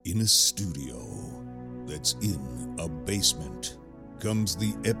In a studio that's in a basement comes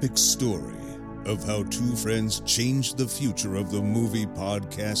the epic story of how two friends changed the future of the movie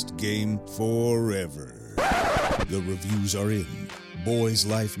podcast game forever. The reviews are in. Boys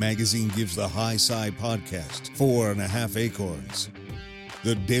Life magazine gives the High Side podcast 4.5 acorns.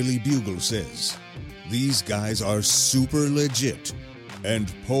 The Daily Bugle says, these guys are super legit.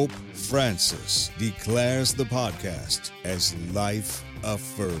 And Pope Francis declares the podcast as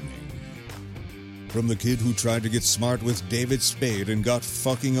life-affirming. From the kid who tried to get smart with David Spade and got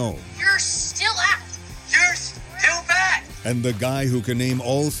fucking old. You're still out. You're still bad. And the guy who can name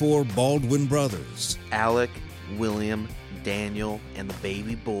all four Baldwin brothers. Alec, William, Daniel, and the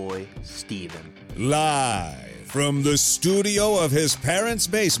baby boy, Stephen. Live from the studio of his parents'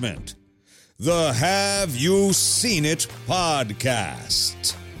 basement. The Have You Seen It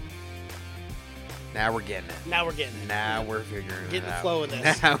podcast. Now we're getting it. Now we're getting it. Now we're figuring it out. Getting the flow of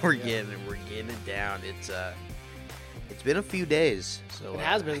this. Now we're getting it. We're getting it down. It's been a few days. So It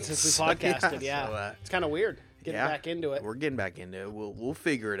has been since we podcasted, yeah. So, it's kind of weird getting back into it. We're getting back into it. We'll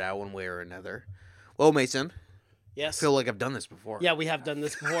figure it out one way or another. Well, Mason, Yes. I feel like I've done this before. Yeah, we have done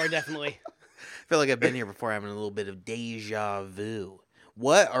this before, definitely. I feel like I've been here before, having a little bit of deja vu.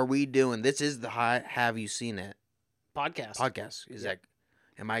 What are we doing? This is the Have You Seen It Podcast. Is that?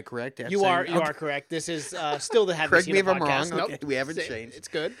 Am I correct? You are correct. This is still the Have Correct You me Seen if It I'm podcast. wrong. Nope. Okay, we haven't changed. It's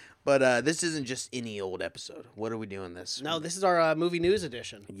good. But this isn't just any old episode. What are we doing this? No, this is our movie news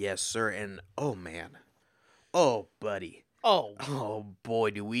edition. Yes, sir. And oh man, oh buddy, Oh. oh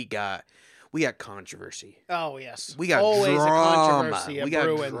boy, do we got controversy. Oh, yes. We got always drama. a controversy. We got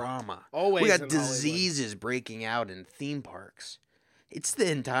brewing. drama. Always we got in diseases breaking out in theme parks. It's the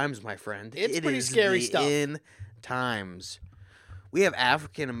end times, my friend. It's It pretty is scary the stuff. End times. We have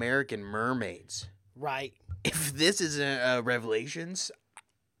African American mermaids. Right. If this isn't Revelations,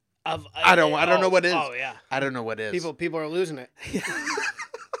 I don't know what is. Oh, yeah. I don't know what is. People are losing it.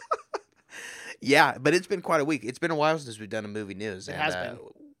 Yeah, but it's been quite a week. It's been a while since we've done a movie news. It and, has been.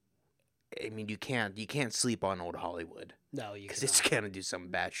 I mean, you can't sleep on old Hollywood No, you because cannot. it's gonna do some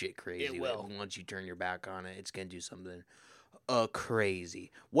batshit crazy. It will. Once you turn your back on it, it's gonna do something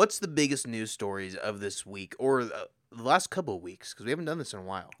crazy. What's the biggest news stories of this week or the last couple of weeks? Because we haven't done this in a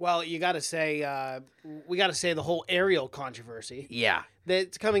while. Well, you got to say, we got to say the whole Ariel controversy. Yeah.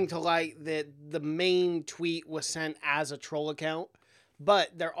 That's coming to light that the main tweet was sent as a troll account, but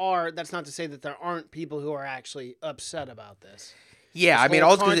that's not to say that there aren't people who are actually upset about this. Yeah, This I mean,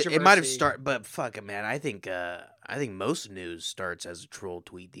 whole all it might have controversy- started, but fuck it, man. I think most news starts as a troll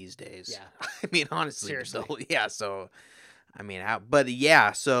tweet these days. Yeah. I mean, honestly, Seriously. yeah. So, I mean, but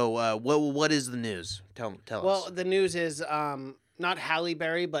yeah. So, what is the news? Tell us. Well, the news is not Halle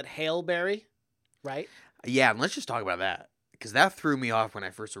Berry, but Hale Berry, right? Yeah, and let's just talk about that because that threw me off when I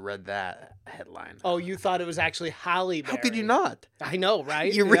first read that headline. Oh, you thought it was actually Halle Berry. How could you not? I know,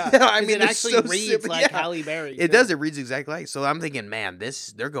 right? You read Yeah. that? I 'Cause mean, it it's actually so reads simple. like Yeah. Halle Berry. It too. does. It reads exactly like. So I'm thinking, man,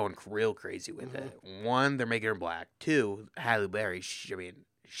 they're going real crazy with it. Mm-hmm. One, they're making her black. Two, Halle Berry.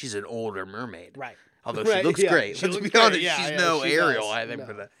 She's an older mermaid. Right. Although Right, she looks yeah, great. she Let's looks be honest, great. Yeah, she's yeah, no she Ariel, does. I think, No.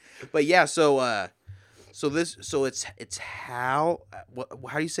 for that. But yeah, so it's Hal.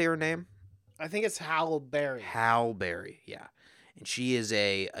 How do you say her name? I think it's Halle Berry. Hal Berry. Yeah, and she is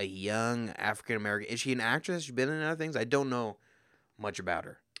a young African American. Is she an actress? Has she been in other things? I don't know much about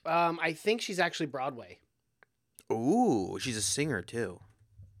her. I think she's actually Broadway. Ooh, she's a singer too.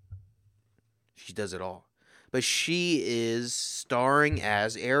 She does it all. But she is starring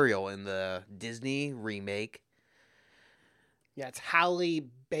as Ariel in the Disney remake. Yeah, it's Halle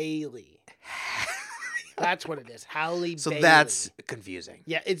Bailey. That's what it is. Halle So Bailey. that's confusing.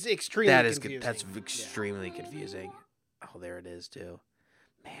 Yeah, it's extremely That is confusing. that's extremely confusing. Oh, there it is too.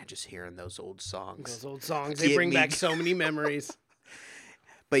 Man, just hearing those old songs. Those old songs, they Get bring me back so many memories.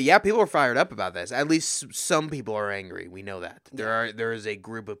 But yeah, people are fired up about this. At least some people are angry. We know that. There is a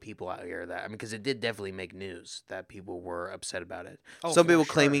group of people out here that, I mean, because it did definitely make news that people were upset about it. Oh, Some for people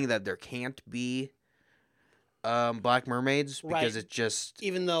sure. claiming that there can't be black mermaids because Right. it's just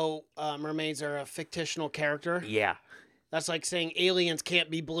Even though mermaids are a fictional character, yeah. that's like saying aliens can't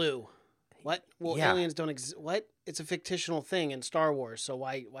be blue. What? Well, Yeah. aliens don't exist. What? It's a fictional thing in Star Wars, so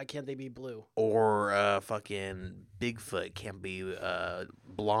why can't they be blue? Or fucking Bigfoot can't be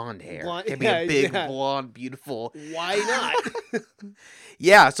blonde hair. Blonde- Can't be yeah, a big yeah. blonde beautiful. Why not?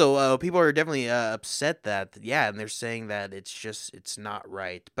 Yeah, so people are definitely upset that, yeah, and they're saying that it's not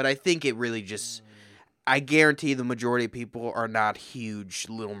right. But I think it really just, I guarantee the majority of people are not huge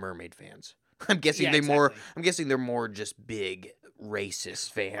Little Mermaid fans. I'm guessing Yeah, I'm exactly. guessing they're more just big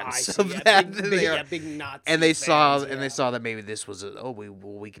racist fans I see. of Yeah, that. big Nazi And they fans, yeah. saw that maybe this was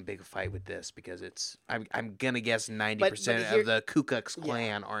we can pick a fight with this because it's I'm gonna guess 90% here- of the Ku Klux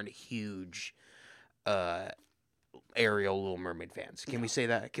Klan aren't huge Ariel Little Mermaid fans. Can we say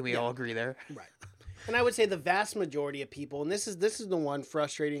that? Can we all agree there? Right. And I would say the vast majority of people, and this is the one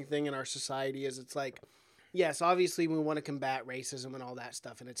frustrating thing in our society, is it's like, yes, obviously we want to combat racism and all that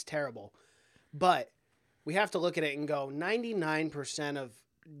stuff, and it's terrible. But we have to look at it and go, 99% of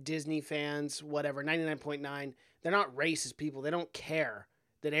Disney fans, whatever, 99.9, they're not racist people. They don't care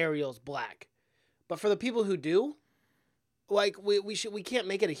that Ariel's black. But for the people who do, like, we can't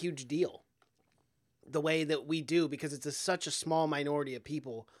make it a huge deal the way that we do, because it's such a small minority of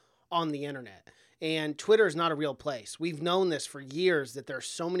people on the internet. And Twitter is not a real place. We've known this for years, that there are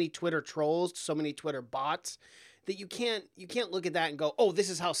so many Twitter trolls, so many Twitter bots, that you can't look at that and go, oh, this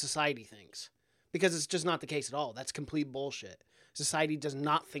is how society thinks. Because it's just not the case at all. That's complete bullshit. Society does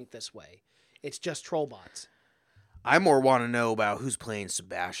not think this way. It's just troll bots. I more want to know about who's playing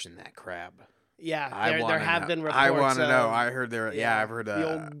Sebastian that crab. Yeah, I there wanna have know. been reports. I want to know. of- I heard there. Yeah, I've heard.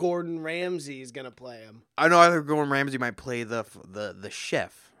 the old Gordon Ramsay is gonna play him. I know. I heard Gordon Ramsay might play the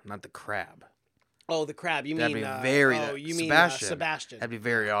chef, not the crab. Oh, the crab. You That'd mean be very. you mean Sebastian. Sebastian. That'd be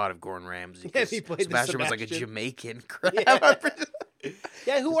very odd if Gordon Ramsay. Yeah, if he 'cause played the Sebastian was like a Sebastian. Jamaican crab.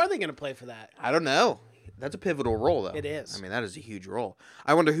 Yeah, who are they gonna play for that? I don't know. That's a pivotal role, though. It is. I mean, that is a huge role.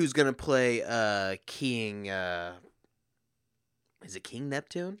 I wonder who's gonna play King. Is it King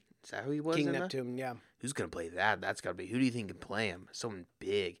Neptune? Is that who he was? King in that? Neptune. Yeah. Who's gonna play that? That's gotta be. Who do you think can play him? Someone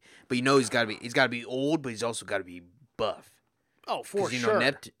big, but you know he's gotta be old, but he's also gotta be buff. Oh, for You sure.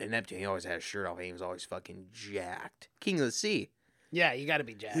 know Neptune, he always had a shirt off. He was always fucking jacked. King of the Sea. Yeah, you got to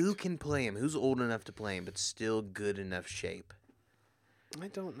be jacked. Who can play him? Who's old enough to play him, but still good enough shape? I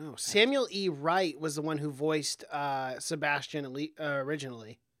don't know. Samuel E. Wright was the one who voiced Sebastian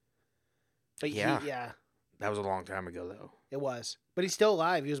originally. But Yeah. yeah, That was a long time ago, though. it was. But he's still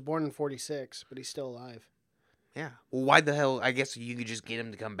alive. He was born in 46, but he's still alive. Yeah. Well, why the hell? I guess you could just get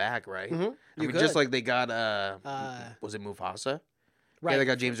him to come back, right? Mhm. I You mean, just could. like they got was it Mufasa? Right. Yeah, they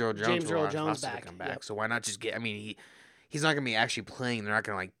got James Earl Jones. James for Earl Mufasa Jones to back. come back. Yep. So why not just get? I mean, he's not gonna be actually playing. They're not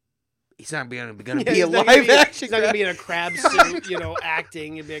gonna like. He's not gonna be Yeah, a he's not live gonna action. He's not going to be in a crab suit,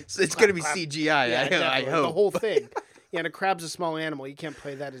 acting. It'd be like, It's gonna be clap, clap. CGI. Yeah, I definitely. hope. The whole thing. Yeah, and a crab's a small animal. You can't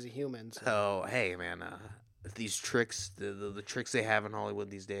play that as a human. So. Oh, hey, man. These tricks, the tricks they have in Hollywood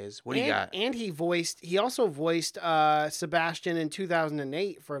these days. What do you got? And he also voiced Sebastian in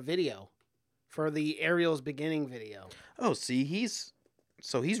 2008 for a video, for the Ariel's Beginning video. Oh, see, he's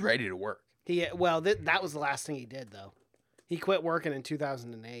ready to work. That was the last thing he did though. He quit working in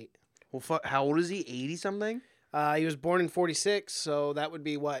 2008. Well, how old is he? 80 something? He was born in 46, so that would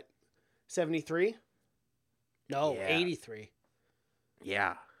be what, 73? No, Yeah. 83.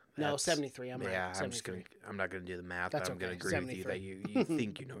 Yeah. No, that's- 73. I'm right. Yeah, 73. I'm not gonna do the math. That's but I'm gonna okay, agree with you that 73. you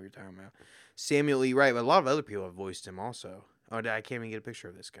think you know what you're talking about. Samuel E. Wright, but a lot of other people have voiced him also. Oh, I can't even get a picture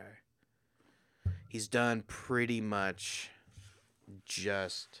of this guy. He's done pretty much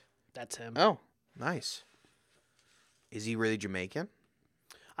just. That's him. Oh, nice. Is he really Jamaican?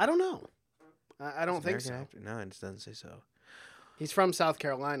 I don't know. I don't think American so. actor? No, it just doesn't say so. He's from South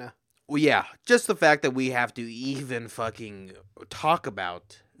Carolina. Well, yeah, just the fact that we have to even fucking talk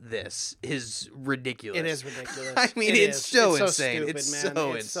about this is ridiculous. It is ridiculous. I mean, It it's is. so It's insane. Stupid, It's man.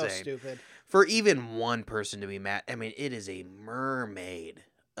 so It's so insane. stupid. For even one person to be mad, I mean, it is a mermaid.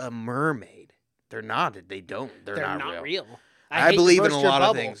 A mermaid. They're not. They don't. They're not real. I I hate to believe in burst a your lot of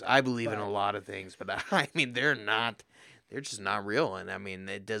bubble, things. I believe in but- a lot of things, but I mean, they're not. They're just not real, and I mean,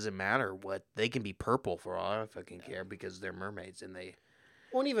 it doesn't matter what they can be purple for all I fucking care because they're mermaids and they.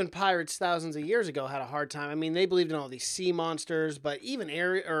 Well, and even pirates thousands of years ago had a hard time. I mean, they believed in all these sea monsters, but even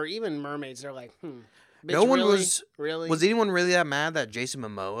even mermaids, they're like, bitch, No one really? was- really. Was anyone really that mad that Jason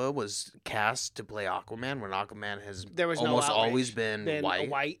Momoa was cast to play Aquaman when Aquaman has There was no almost outrage. always been Then a white?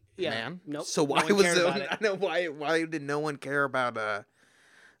 white, yeah. Man. Nope. So no why one was cared it? about it. I know why did no one care about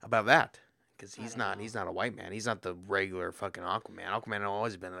that? Because he's not a white man. He's not the regular fucking Aquaman. Aquaman has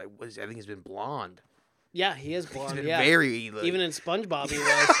always been I think he's been blonde. Yeah, he is He's blonde. been Yeah, very even in SpongeBob he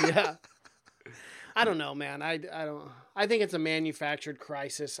was. Yeah. I don't know, man. I don't. I think it's a manufactured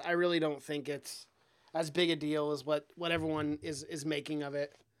crisis. I really don't think it's as big a deal as what everyone is making of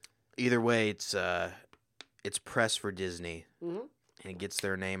it. Either way, it's press for Disney. Mhm. And it gets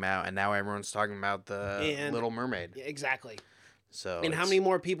their name out, and now everyone's talking about the And- Little Mermaid. Yeah, exactly. So And how it's- many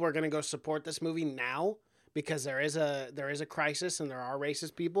more people are going to go support this movie now? Because there is a crisis and there are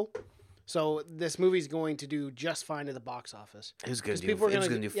racist people. So this movie's going to do just fine at the box office. It was going 'Cause to people are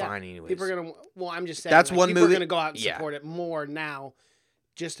gonna do yeah, fine anyways. People are gonna. Well, I'm just saying. That's like, one people movie- are gonna go out and yeah. support it more now,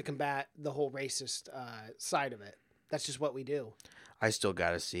 just to combat the whole racist side of it. That's just what we do. I still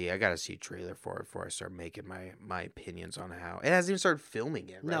gotta see. I gotta see a trailer for it before I start making my opinions on how it hasn't even started filming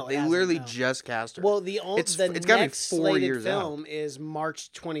yet. Right? No, it they hasn't, literally no. just cast her. Well, the It's the gotta be next 4 slated years out. film is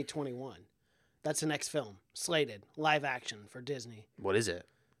March 2021. That's the next film slated live action for Disney. What is it?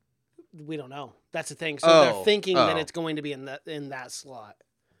 We don't know. That's the thing. So Oh, they're thinking that oh. it's going to be in that slot.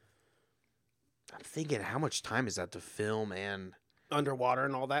 I'm thinking, how much time is that to film and? Underwater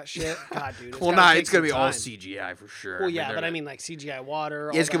and all that shit. God, dude. Well, it's gonna be all CGI for sure. Well, yeah, they're but I not- mean, like CGI water.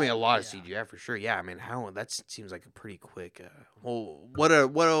 Yeah, all it's gonna be that. a lot of Yeah. CGI for sure. Yeah, I mean, that seems like a pretty quick. Well, what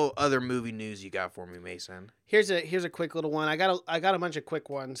other movie news you got for me, Mason? Here's a quick little one. I got a bunch of quick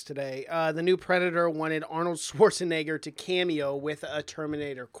ones today. The new Predator wanted Arnold Schwarzenegger to cameo with a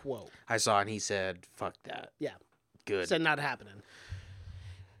Terminator quote. I saw, and he said, "Fuck that." Yeah, Good. said not happening.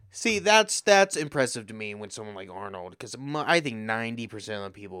 See, that's impressive to me when someone like Arnold, because I think 90% of the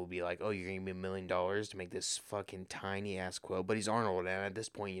people would be like, "Oh, you're gonna give me $1 million to make this fucking tiny ass quote," but he's Arnold, and at this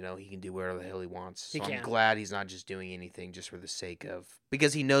point, he can do whatever the hell he wants. So He I'm can. glad he's not just doing anything just for the sake of,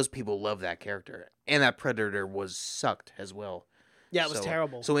 because he knows people love that character, and that Predator was sucked as well. Yeah, it was So-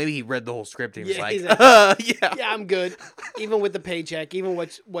 terrible. So maybe he read the whole script and he was Yeah, like, he's like, "Yeah, yeah, I'm good. Even with the paycheck, even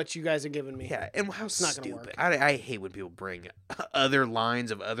what you guys are giving me. yeah." And how not gonna stupid! work. I hate when people bring other lines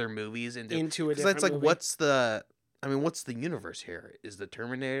of other movies into Into a 'cause different that's like, movie. what's the universe here? Is the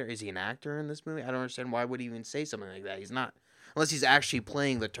Terminator? Is he an actor in this movie? I don't understand. Why would he even say something like that? He's not, unless he's actually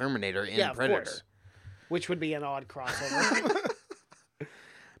playing the Terminator in Yeah, of Predator. course. Which would be an odd crossover.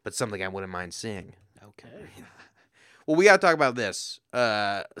 But something I wouldn't mind seeing. okay. Well, we gotta talk about this.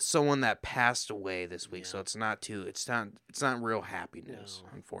 Someone that passed away this week, so it's not real happy news, No.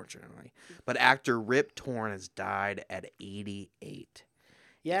 unfortunately. But actor Rip Torn has died at 88.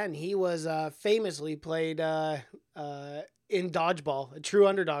 Yeah, and he was famously played in Dodgeball, a true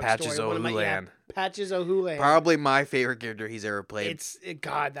underdog Patches story. O'Houlihan. Patches O'Houlihan. Probably my favorite character he's ever played.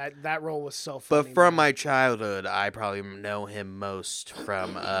 God, that role was so funny. But from man. my childhood, I probably know him most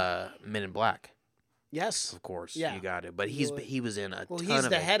from Men in Black. Yes. Of course, Yeah. you got it. But Well, he was in a Well, ton he's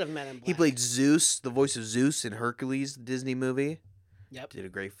of the it. head of Men in Black. He played Zeus, the voice of Zeus in Hercules, the Disney movie. Yep. Did a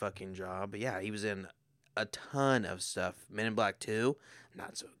great fucking job. But yeah, he was in a ton of stuff. Men in Black 2,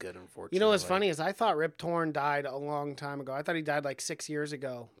 not so good, unfortunately. You know what's funny is I thought Rip Torn died a long time ago. I thought he died like 6 years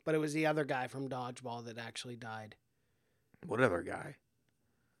ago, but it was the other guy from Dodgeball that actually died. What other guy?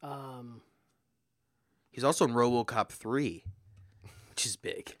 Um, He's also in RoboCop 3, which is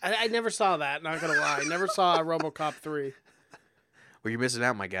big. I never saw that. Not gonna lie, never saw RoboCop 3. Well, you're missing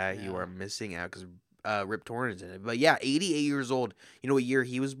out, my guy. You Yeah. are missing out because Rip Torn is in it. But yeah, 88 years old. You know what year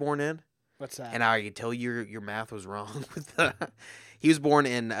he was born in? What's that? And I can tell your math was wrong with that. He was born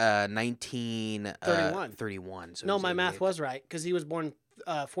in 1931. So no, he's my math 88. was right because he was born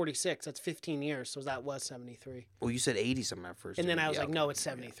 46. That's 15 years, so that was 73. Well, you said 80 something at first. And then I was Yeah, like, okay. no, it's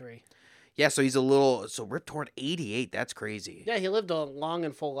 73. Yeah, so he's a little. So Rip Torn, 88. That's crazy. Yeah, he lived a long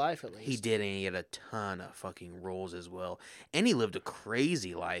and full life at least. He did, and he had a ton of fucking roles as well. And he lived a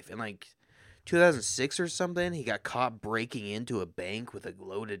crazy life. In like 2006 or something, he got caught breaking into a bank with a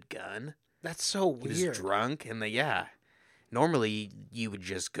loaded gun. That's so He weird. was drunk, and normally you would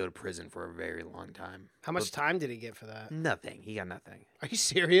just go to prison for a very long time. How much time did he get for that? Nothing. He got nothing. Are you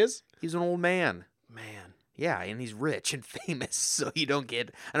serious? He's an old man. Man. Yeah, and he's rich and famous, so you don't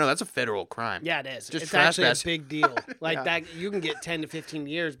get. I know that's a federal crime. Yeah, it is. Just It's actually a trespass. big deal. Like Yeah. that, you can get 10 to 15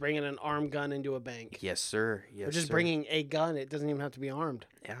 years bringing an armed gun into a bank. Yes, sir. Yes, Or just sir. bringing a gun. It doesn't even have to be armed.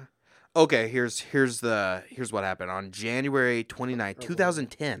 Yeah. Okay. Here's what happened on January 29th,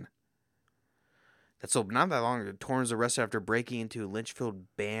 2010. That's so not that long ago. Torn was arrested after breaking into Litchfield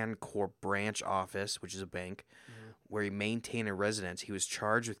Bancorp branch office, which is a bank, where he maintained a residence. He was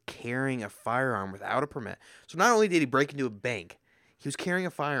charged with carrying a firearm without a permit. So not only did he break into a bank, he was carrying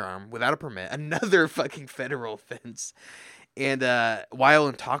a firearm without a permit. Another fucking federal offense. And while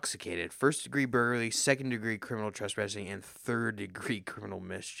intoxicated, first-degree burglary, second-degree criminal trespassing, and third-degree criminal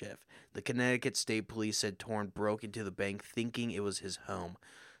mischief. The Connecticut State Police said Torn broke into the bank thinking it was his home.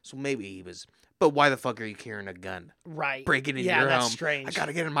 So maybe he was. But why the fuck are you carrying a gun? Right. Breaking into yeah, your that's home. strange. I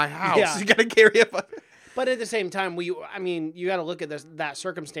gotta get in my house. Yeah. You gotta carry a fucking. But at the same time, you got to look at that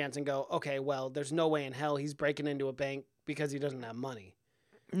circumstance and go, okay, well, there's no way in hell he's breaking into a bank because he doesn't have money.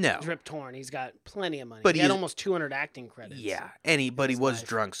 No. He's Rip Torn. He's got plenty of money. But he had he's- almost 200 acting credits. Yeah, but he his was life.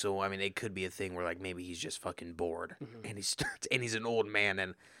 drunk, so I mean, it could be a thing where like maybe he's just fucking bored, Mhm. and he starts, and he's an old man,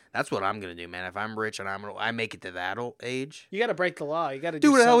 and That's what I'm gonna do, man. If I'm rich and I make it to that old age, You got to break the law. You got to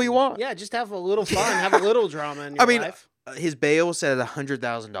Do what the hell you something. want. Yeah, just have a little fun, have a little drama in your life. his bail said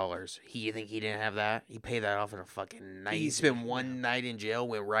 $100,000. You think he didn't have that? He paid that off in a fucking night. He Easy. spent one night in jail,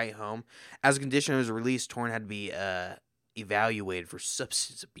 went right home. As a condition of his release, Torn had to be evaluated for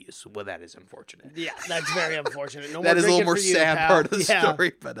substance abuse. Well, that is unfortunate. Yeah, that's very unfortunate. No That more is a little drinking more for you, sad pal. part of the Yeah.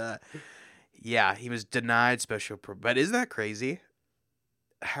 story, but yeah, he was denied special. But isn't that crazy?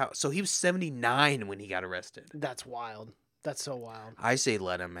 So he was 79 when he got arrested. That's wild. That's so wild. I say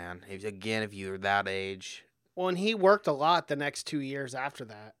let him, man. If you're that age, Well, and he worked a lot the next 2 years after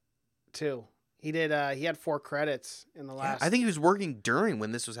that, too. He did. He had 4 credits in the last. I think he was working during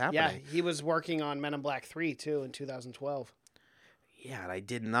when this was Yeah, happening. he was working on Men in Black 3 too in 2012. Yeah, and I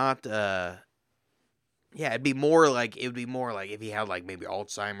did not. Yeah, it would be more like if he had like maybe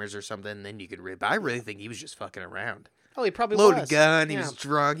Alzheimer's or something. Then you could. But I really think he was just fucking around. Oh, he probably Loaded was. gun. He Yeah. was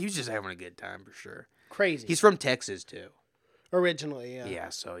drunk. He was just having a good time for sure. Crazy. He's from Texas too. Originally, yeah. Yeah,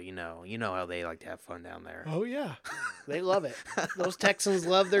 so you know how they like to have fun down there. Oh yeah, they love it. Those Texans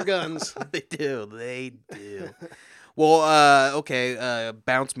love their guns. They do. Well, okay.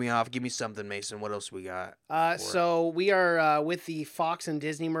 Bounce me off. Give me something, Mason. What else we got? So we are with the Fox and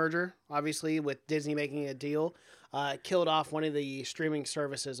Disney merger, obviously with Disney making a deal. Killed off one of the streaming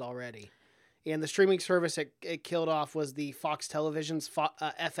services already. And the streaming service it killed off was the Fox Television's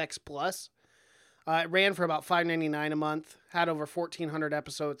FX Plus. It ran for about $5.99 a month, had over 1,400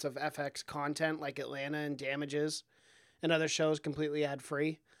 episodes of FX content like Atlanta and Damages and other shows completely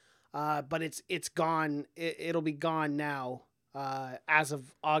ad-free. But it's gone. It'll be gone now as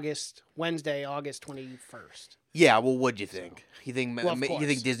of Wednesday, August 21st. Yeah. Well, what'd you think? You think Well, of you think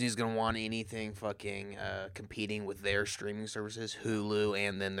course. Disney's gonna want anything fucking competing with their streaming services, Hulu,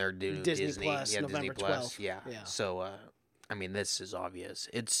 and then they're doing Disney Plus, yeah, November Disney Plus, 12th. yeah. Yeah. So, I mean, this is obvious.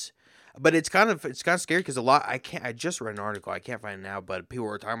 But it's kind of scary because I just read an article. I can't find it now, but people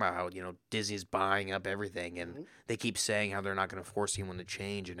were talking about how Disney's buying up everything, and they keep saying how they're not going to force anyone to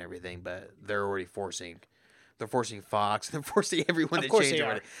change and everything, but they're already forcing. They're forcing Fox. They're forcing everyone Of to course change they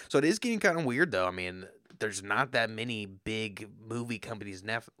already. So it is getting kind of weird, though. I mean, there's not that many big movie companies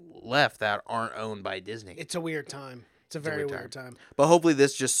left that aren't owned by Disney. It's a weird time. It's a very weird time. But hopefully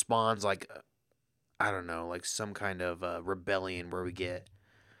this just spawns I don't know, like some kind of rebellion where we get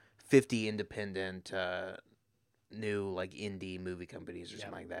 50 independent new like indie movie companies or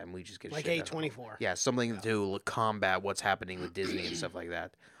something like that, and we just get Like shit done. A24. Yeah, something to combat what's happening with Disney and stuff like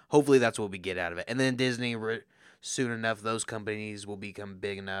that. Hopefully that's what we get out of it. And then Disney, soon enough, those companies will become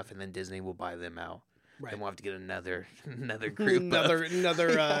big enough, and then Disney will buy them out. Right. Then we'll have to get another group. another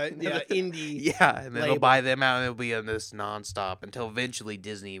indie. Yeah, and then label. they'll buy them out, and it'll be on this nonstop until eventually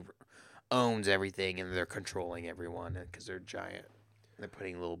Disney owns everything, and they're controlling everyone because they're giant. They're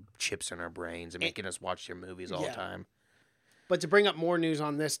putting little chips in our brains and making us watch their movies all the time. But to bring up more news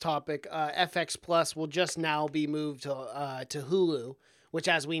on this topic, FX Plus will just now be moved to Hulu, which,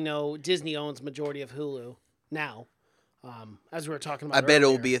 as we know, Disney owns majority of Hulu now. As we were talking about, I bet it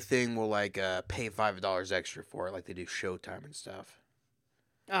will earlier. be a thing we'll pay $5 extra for it, like they do Showtime and stuff.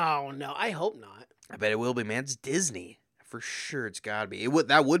 Oh no, I hope not. I bet it will be, man. It's Disney. For sure, it's got to be.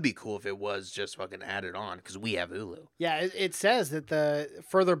 That would be cool if it was just fucking added on because we have Hulu. Yeah, it says that the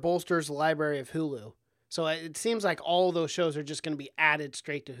further bolsters the library of Hulu. So it seems like all those shows are just going to be added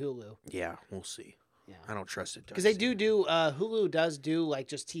straight to Hulu. Yeah, we'll see. Yeah. I don't trust it. Because they do Hulu does do like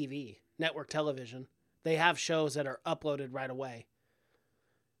just TV, network television. They have shows that are uploaded right away.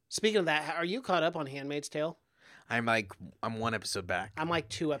 Speaking of that, are you caught up on Handmaid's Tale? I'm one episode back. I'm like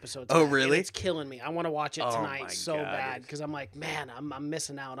 2 episodes. Oh, back, and really? it's killing me. I want to watch it Oh, tonight my so God, bad dude. because I'm like, man, I'm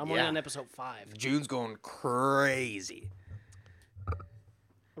missing out. I'm only Yeah. on episode 5. June's going crazy.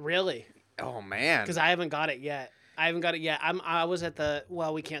 Really? Oh man. Because I haven't got it yet. I was at the.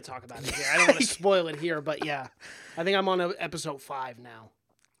 Well, we can't talk about it here. I don't want to spoil it here, but yeah, I think I'm on episode 5 now.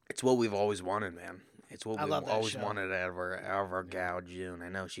 It's what we've always wanted, man. It's what I we've love that always show. wanted out of our gal June. I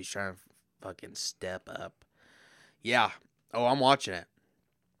know she's trying to fucking step up. Yeah. Oh, I'm watching it.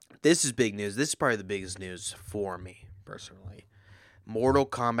 This is big news. This is probably the biggest news for me personally. Mortal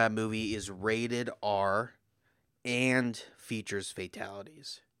Kombat movie is rated R and features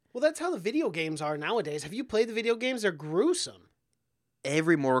fatalities. Well, that's how the video games are nowadays. Have you played the video games? They're gruesome.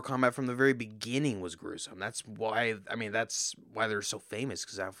 Every Mortal Kombat from the very beginning was gruesome. That's why they're so famous,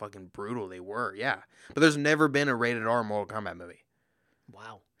 because how fucking brutal they were. Yeah. But there's never been a rated R Mortal Kombat movie.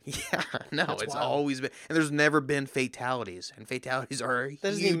 Wow. Yeah, no, That's it's wild. always been, and there's never been fatalities, and fatalities are a That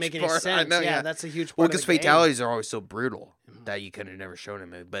doesn't huge even make any part. sense. I know, yeah, that's a huge part well, of because the game. fatalities are always so brutal. Mhm. that you could have never shown in a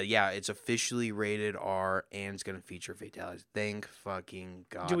movie. But yeah, it's officially rated R and it's gonna feature fatalities. Thank fucking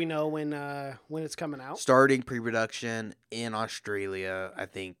God. Do we know when it's coming out? Starting pre-production in Australia, I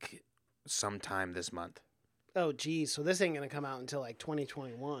think sometime this month. Oh, geez. So this ain't gonna come out until like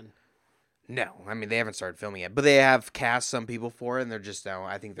 2021. No, I mean they haven't started filming yet, but they have cast some people for it, and they're just now.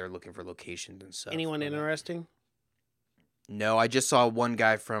 I think they're looking for locations and stuff. Anyone interesting? No, I just saw one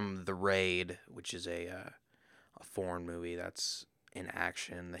guy from The Raid, which is a foreign movie that's in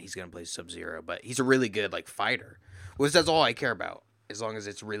action. He's gonna play Sub-Zero, but he's a really good like fighter. Which that's all I care about, as long as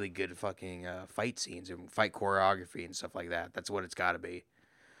it's really good fucking fight scenes and fight choreography and stuff like that. That's what it's got to be.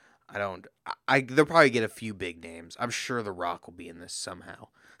 They'll probably get a few big names. I'm sure The Rock will be in this somehow.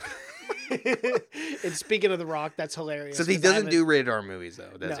 And speaking of The Rock, that's hilarious. So he doesn't do rated R movies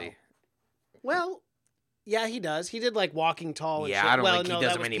though, does he? Well, yeah, he does. He did like Walking Tall. And Yeah, shit. I don't Well, think he no, does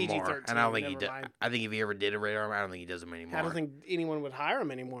that them was anymore. PG-13, And I don't think he never does. mind. I think if he ever did a rated R, I don't think he does them anymore. I don't think anyone would hire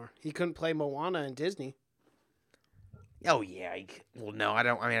him anymore. He couldn't play Moana in Disney. Oh yeah. Well, no, I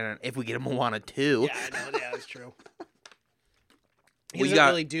don't. I mean, if we get a Moana 2. Yeah, I know. Yeah, that's true. He We doesn't got-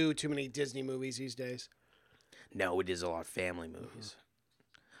 really do too many Disney movies these days. No, it is a lot of family movies.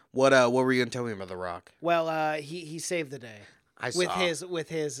 What were you gonna tell me about The Rock? Well, he saved the day I with saw.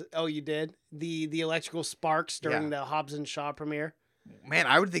 his. Oh, you did the electrical sparks during the Hobbs and Shaw premiere. Man,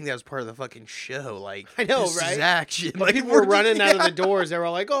 I would think that was part of the fucking show. Like, I know, this is right? action. But Like, people were we're running just- out of the doors. They were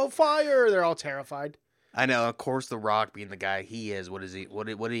all like, "Oh, fire!" They're all terrified. I know. Of course, The Rock being the guy he is. What is he? What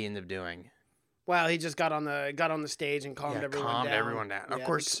did he end up doing? Wow, he just got on the stage and calmed everyone down. Of Yeah,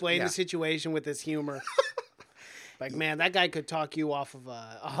 course, explained yeah. the situation with his humor. Like, man, that guy could talk you off of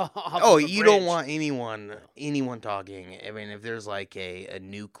Oh, of a you don't bridge. want anyone talking. I mean, if there's like a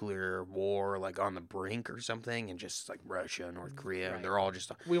nuclear war like on the brink or something, and just like Russia, North Korea, and they're all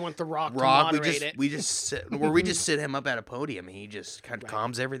just We want The Rock to Rock. moderate it. We just sit him up at a podium, and he just kind of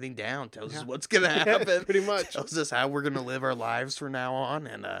calms everything down, tells us what's gonna happen, Pretty much. tells us how we're gonna live our lives from now on,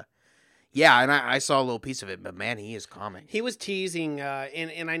 and yeah, and I saw a little piece of it, but man, he is calming. He was teasing,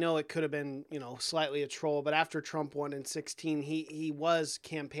 and I know it could have been, slightly a troll, but after Trump won in 2016, he was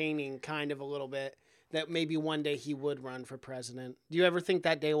campaigning kind of a little bit that maybe one day he would run for president. Do you ever think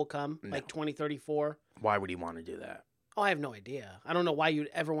that day will come, like 2034? Why would he want to do that? Oh, I have no idea. I don't know why you'd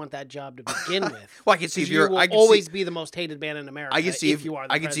ever want that job to begin with. Well, I can see 'Cause if you're. you will I can always see, be the most hated man in America. I can see if you are.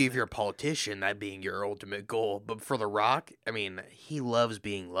 The I can see if president. you're a politician, that being your ultimate goal. But for The Rock, I mean, he loves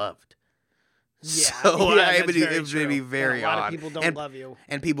being loved. Yeah, So yeah, it would that's be true. very Yeah, a lot odd. of people don't and, love you.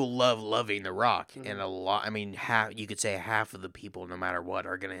 and people love loving The Rock, Mm-hmm. and a lot. I mean, you could say half of the people, no matter what,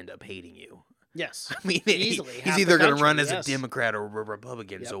 are going to end up hating you. Yes, I mean, easily. he's half the either going to country, run as yes. a Democrat or a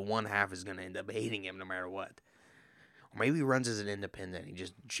Republican, Yep. so one half is going to end up hating him, no matter what. Or maybe he runs as an independent. He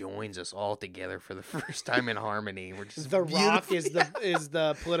just joins us all together for the first time in harmony. We're just The Rock beautiful. is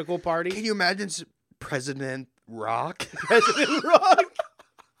the political party. Can you imagine President Rock? President Rock.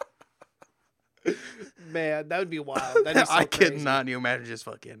 Man, that would be wild. That'd be so I could crazy. not. You imagine just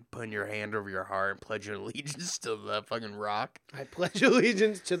fucking putting your hand over your heart and pledging allegiance to the fucking Rock? I pledge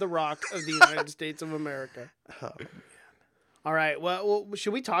allegiance to the Rock of the United States of America. Oh, All right. Well,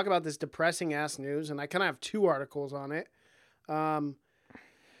 should we talk about this depressing ass news? And I kind of have two articles on it.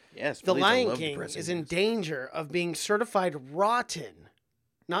 yes. The please, I Lion love King depressing is in news. danger of being certified rotten.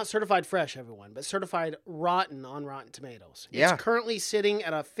 Not certified fresh, everyone, but certified rotten on Rotten Tomatoes. Yeah. It's currently sitting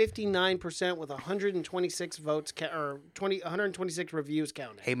at a 59% with 126 votes, 126 reviews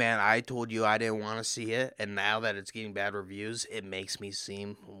counted. Hey man, I told you I didn't want to see it, and now that it's getting bad reviews, it makes me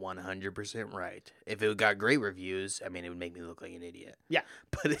seem 100% right. If it got great reviews, I mean, it would make me look like an idiot. Yeah.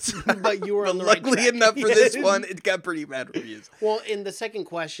 But it's But you were on the right luckily track. enough for this one, it got pretty bad reviews. Well, in the second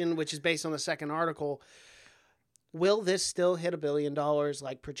question, which is based on the second article, will this still hit $1 billion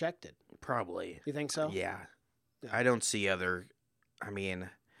like projected? Probably. You think so? Yeah. Yeah. I don't see other. I mean,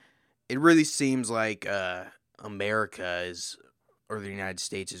 it really seems like America is, or the United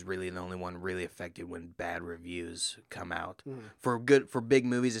States is really the only one really affected when bad reviews come out. Mhm. For big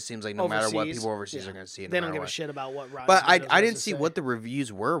movies, it seems like no matter what, Overseas, people overseas yeah. are going to see it. They no don't matter give what. a shit about what Rotten But Tomatoes I has didn't to see say. what the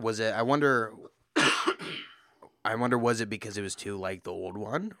reviews were. Was it? I wonder. Was it because it was too like the old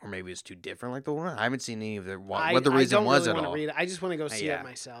one, or maybe it's too different like the old one? I haven't seen any of the what the reason I don't was really at wanna all. read it. I just want to go see Yeah. it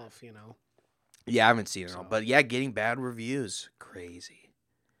myself. Yeah, I haven't seen it all. So- But yeah, getting bad reviews, crazy.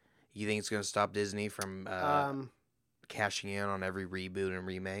 You think it's gonna stop Disney from cashing in on every reboot and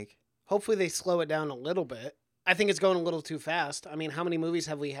remake? Hopefully they slow it down a little bit. I think it's going a little too fast. I mean, how many movies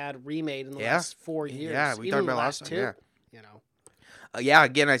have we had remade in the Yeah. last 4 years? Yeah, we Even talked the about last time. two. Yeah. You know. Yeah,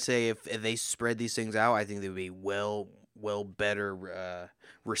 again, I say if they spread these things out, I think they would be well better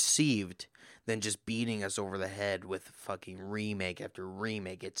received than just beating us over the head with fucking remake after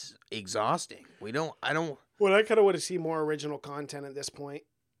remake. It's exhausting. Well, I kind of want to see more original content at this point.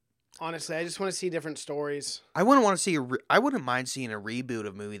 Honestly, I just want to see different stories. I wouldn't want to see I wouldn't mind seeing a reboot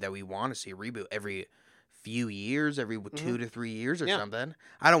of a movie that we want to see a reboot every few years, every 2 to 3 years or something.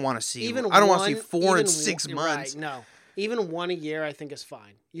 I don't want to see. I don't want to see 4 and 6 months. Right, no. Even one a year, I think is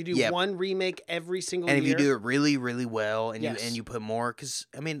fine. You do one remake every single year. And if you do it really, really well, and you put more, because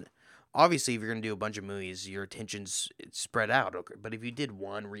I mean, obviously, if you're gonna do a bunch of movies, your attention's spread out. Okay, but if you did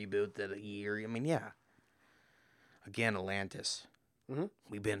one reboot that a year, I mean, yeah. Again, Atlantis. Mm-hmm.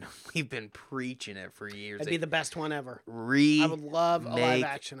 We've been preaching it for years. It'd be the best one ever. I would love a live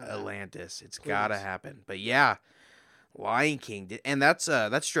action of that. Atlantis. It's gotta happen. But yeah. Lion King and that's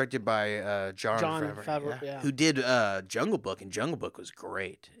directed by Jon Favreau, who did Jungle Book, and Jungle Book was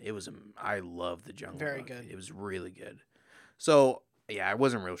great. It was I love the Jungle Book. Very good. It was really good. So yeah, I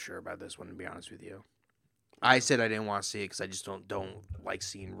wasn't real sure about this one, to be honest with you. I said I didn't want to see it because I just don't like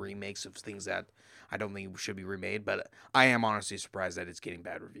seeing remakes of things that I don't think should be remade. But I am honestly surprised that it's getting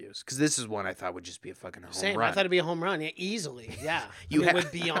bad reviews, because this is one I thought would just be a fucking home run. I thought it'd be a home run, easily. Yeah,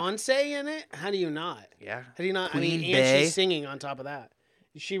 with Beyonce in it, how do you not? Yeah, how do you not? Queen and she's singing on top of that.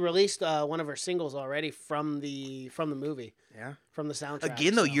 She released one of her singles already from the movie. Yeah, from the soundtrack.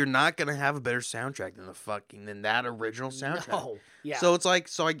 Again, though, you're not gonna have a better soundtrack than that original soundtrack. No, yeah. So it's like,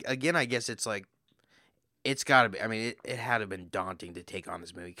 I guess it's like. It's got to be. I mean, it had to have been daunting to take on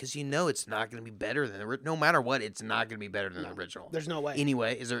this movie, because it's not going to be better than no matter what. It's not going to be better than the original. There's no way.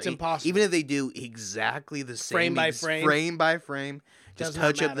 Anyway, it's impossible. Even if they do exactly the same, frame by frame, just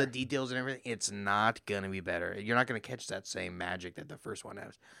touch up the details and everything, it's not going to be better. You're not going to catch that same magic that the first one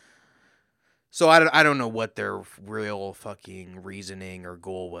has. So I don't know what their real fucking reasoning or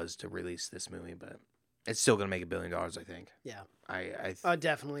goal was to release this movie, but it's still going to make $1 billion, I think. Yeah.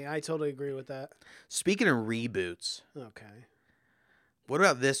 Definitely. I totally agree with that. Speaking of reboots. Okay. What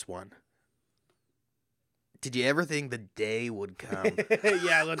about this one? Did you ever think the day would come?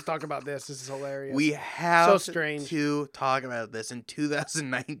 Yeah, let's talk about this. This is hilarious. We have to talk about this in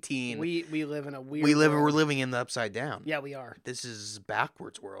 2019. We live in a weird world. We're living in the upside down. Yeah, we are. This is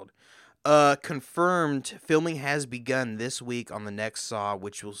backwards world. Confirmed filming has begun this week on the next Saw,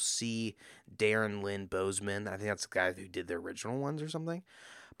 which will see Darren Lynn Bousman. I think that's the guy who did the original ones or something.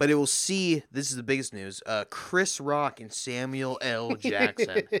 But it will see, this is the biggest news, Chris Rock and Samuel L.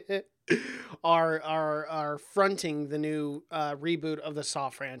 Jackson are fronting the new reboot of the Saw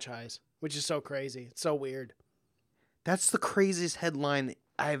franchise, which is so crazy. It's so weird. That's the craziest headline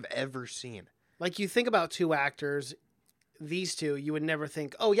I've ever seen. Like, you think about two actors, these two, you would never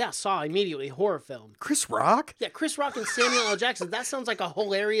think, oh yeah, Saw immediately, horror film. Chris Rock? Yeah, Chris Rock and Samuel L. Jackson. That sounds like a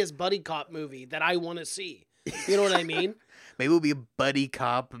hilarious buddy cop movie that I want to see. You know what I mean? Maybe it'll be a buddy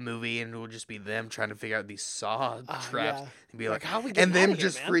cop movie, and it'll just be them trying to figure out these Saw traps, and be like, how we and them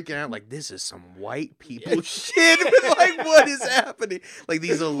just freaking out like, this is some white people shit. Like, what is happening? Like,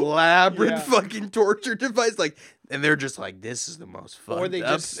 these elaborate fucking torture devices, like, and they're just like, this is the most fun. Or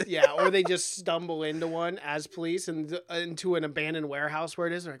they just stumble into one as police and into an abandoned warehouse where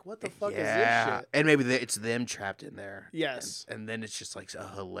it is. They're like, what the fuck is this shit? And maybe it's them trapped in there. Yes. And then it's just like a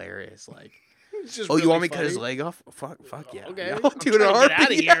hilarious, like, just really, you want me to funny. cut his leg off? Fuck yeah. Okay. I'll do it hard. Get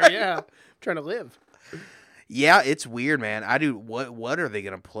out of here. Yeah. I'm trying to live. Yeah, it's weird, man. What are they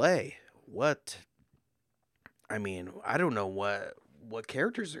gonna play? What? I mean, I don't know what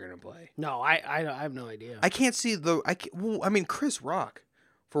characters they're gonna play. No, I have no idea. I can't see I mean, Chris Rock.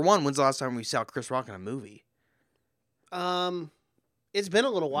 For one, when's the last time we saw Chris Rock in a movie? It's been a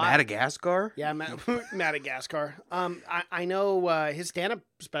little while. Madagascar? Yeah, Madagascar. I know his stand-up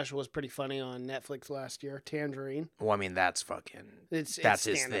special was pretty funny on Netflix last year, Tangerine. Well, I mean, that's fucking... that's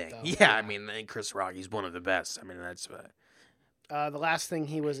his thing. Though. Yeah, I mean, Chris Rock, he's one of the best. I mean, that's... the last thing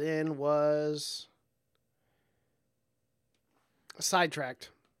he was in was... Sidetracked.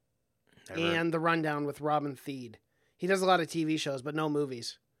 And The Rundown with Robin Thede. He does a lot of TV shows, but no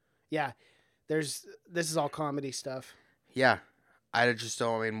movies. Yeah, this is all comedy stuff. Yeah. I just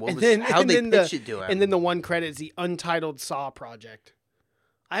don't. I mean, how'd they pitch it to him? And then the one credit is the Untitled Saw Project.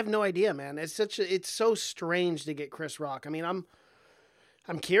 I have no idea, man. It's so strange to get Chris Rock. I mean,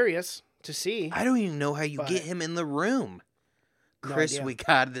 I'm curious to see. I don't even know how you get him in the room. Chris, we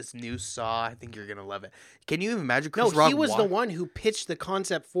got this new Saw. I think you're gonna love it. Can you even imagine Chris Rock? No, he was the one who pitched the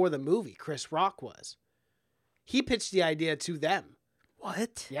concept for the movie. Chris Rock was. He pitched the idea to them.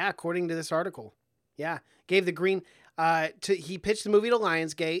 What? Yeah, according to this article. Yeah, gave the green. He pitched the movie to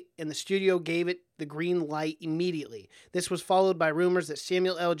Lionsgate, and the studio gave it the green light immediately. This was followed by rumors that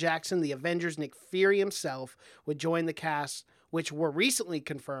Samuel L. Jackson, the Avengers' Nick Fury himself, would join the cast, which were recently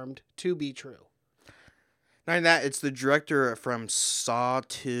confirmed to be true. Not only that, it's the director from Saw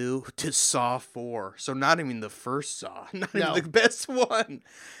 2 to Saw 4. So not even the first Saw. Not even the best one.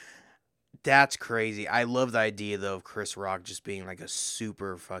 That's crazy. I love the idea, though, of Chris Rock just being like a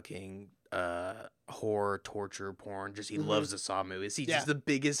super fucking horror, torture, porn. Just he loves the Saw movies. He's just the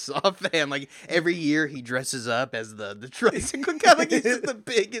biggest Saw fan. Like, every year he dresses up as the tricycle guy. Like, he's just the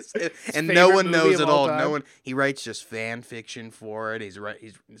biggest. And no one knows it all. No one. He writes just fan fiction for it. He's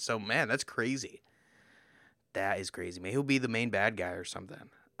so, man, that's crazy. That is crazy, man. He'll be the main bad guy or something.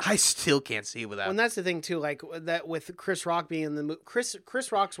 I still can't see it without. Well, and that's the thing too. Like that with Chris Rock being in the movie.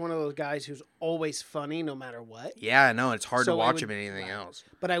 Chris Rock's one of those guys who's always funny no matter what. Yeah, I know. It's hard to watch him in anything else.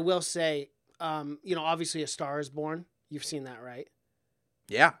 But I will say, obviously A Star Is Born. You've seen that, right?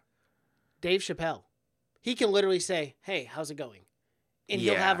 Yeah. Dave Chappelle. He can literally say, "Hey, how's it going?" And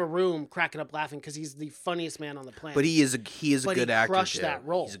he'll have a room cracking up laughing because he's the funniest man on the planet. But he is a good actor. Crushed too. that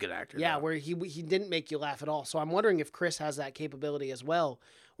role. He's a good actor. Yeah, though. where he didn't make you laugh at all. So I'm wondering if Chris has that capability as well,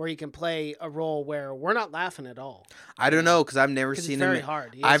 where he can play a role where we're not laughing at all. I don't know because I've never seen it's him. very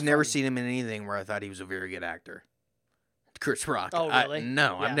hard. I've never seen him in anything where I thought he was a very good actor. Chris Rock. Oh, really?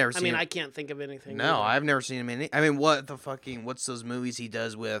 No, Yeah. I've never seen him. I can't think of anything. No, either. I've never seen him in what's those movies he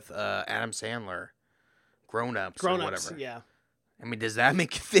does with Adam Sandler? Grown Ups or whatever. Yeah. I mean, does that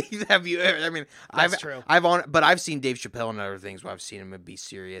make you think? Have you ever? I mean, That's true. But I've seen Dave Chappelle and other things where I've seen him be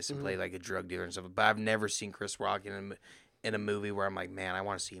serious and play like a drug dealer and stuff. But I've never seen Chris Rock in a movie where I'm like, man, I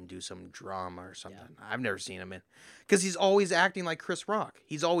want to see him do some drama or something. Yeah. I've never seen him in, because he's always acting like Chris Rock.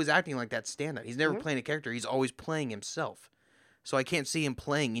 He's always acting like that stand-up. He's never playing a character. He's always playing himself. So I can't see him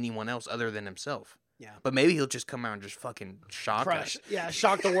playing anyone else other than himself. Yeah. But maybe he'll just come out and just fucking shock us. Yeah,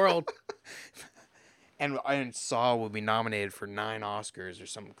 shock the world. And Saw will be nominated for 9 Oscars or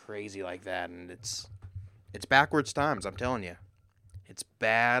something crazy like that, and it's backwards times. I'm telling you, it's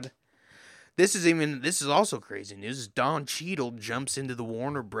bad. This is also crazy news. Don Cheadle jumps into the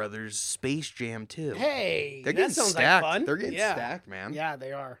Warner Brothers Space Jam 2. Hey, they're getting that sounds stacked. like fun. They're getting stacked, man. Yeah,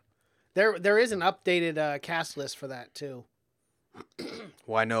 they are. There is an updated cast list for that too.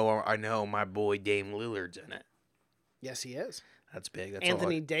 Well, I know my boy Dame Lillard's in it. Yes, he is. That's big. That's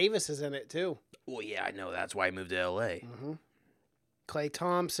Anthony Davis is in it too. Well, yeah, I know. That's why he moved to L.A. Mm-hmm. Klay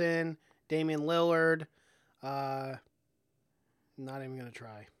Thompson, Damian Lillard. Not even gonna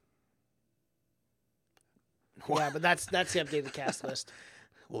try. What? Yeah, but that's the updated cast list.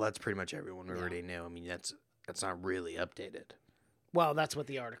 Well, that's pretty much everyone we already knew. I mean, that's not really updated. Well, that's what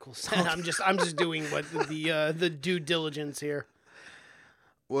the article said. I'm just doing what the due diligence here.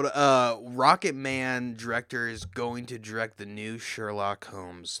 Well, Rocket Man director is going to direct the new Sherlock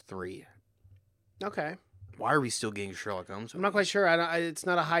Holmes 3. Okay. Why are we still getting Sherlock Holmes? I'm not quite sure. It's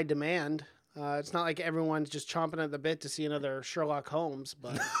not a high demand. It's not like everyone's just chomping at the bit to see another Sherlock Holmes.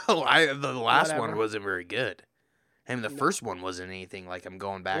 But no, the last whatever. one wasn't very good. I mean, the first one wasn't anything like I'm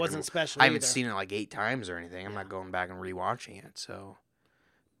going back. It wasn't special. I haven't seen it like 8 times or anything. I'm not going back and rewatching it. So,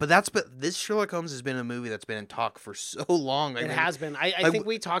 but this Sherlock Holmes has been a movie that's been in talk for so long. It has been. I think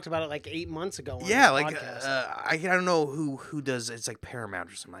we talked about it like 8 months ago. On yeah, this like podcast. I don't know who does. It's like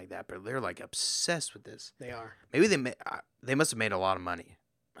Paramount or something like that, but they're like obsessed with this. They are. Maybe they must have made a lot of money.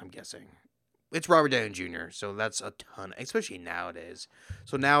 I'm guessing. It's Robert Downey Jr., so that's a ton, especially nowadays.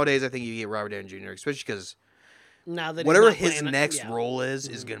 So nowadays, I think you get Robert Downey Jr., especially because now that whatever he's not his playing next it, role is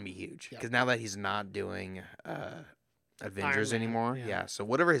going to be huge. Yep. Because now that he's not doing Avengers Iron Man, anymore, yeah. so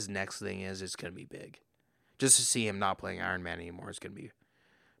whatever his next thing is, it's going to be big. Just to see him not playing Iron Man anymore is going to be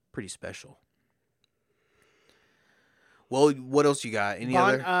pretty special. Well, what else you got? Any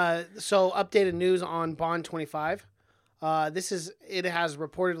other? So updated news on Bond 25. It has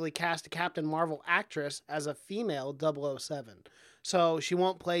reportedly cast a Captain Marvel actress as a female 007. So she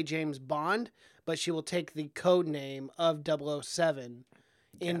won't play James Bond, but she will take the code name of 007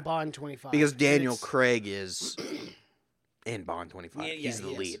 in Bond 25. Because Daniel Craig is in Bond 25. Yeah, he's the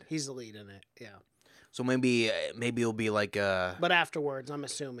lead. He's the lead in it. Yeah. So maybe it'll be like But afterwards, I'm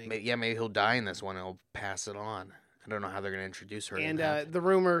assuming. Maybe he'll die in this one and he'll pass it on. I don't know how they're going to introduce her. And the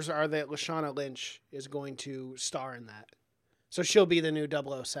rumors are that Lashana Lynch is going to star in that. So she'll be the new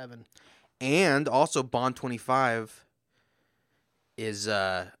 007. And also Bond 25 is,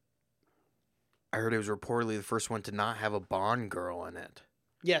 I heard it was reportedly the first one to not have a Bond girl in it.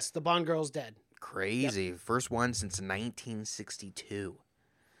 Yes, the Bond girl's dead. Crazy. Yep. First one since 1962.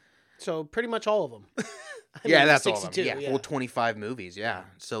 So pretty much all of them. Yeah, that's all of them. Yeah, whole 25 movies. Yeah,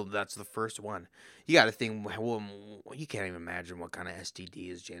 so that's the first one. You got to think. Well, you can't even imagine what kind of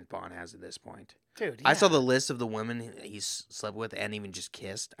STDs James Bond has at this point. Dude, I saw yeah. the list of the women he's slept with and even just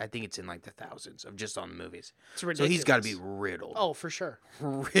kissed. I think it's in like the thousands of just on the movies. It's So ridiculous. he's got to be riddled. Oh, for sure.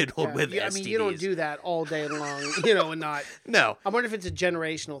 Riddled Yeah. with I STDs. mean, you don't do that all day long, and not. No. I wonder if it's a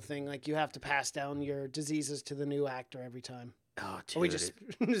generational thing. Like you have to pass down your diseases to the new actor every time. Oh, dude. Or we just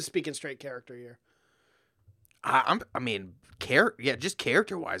speaking straight character here. I mean, just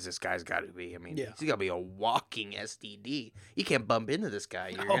character-wise, this guy's got to be. I mean, Yeah. he's got to be a walking STD. You can't bump into this guy.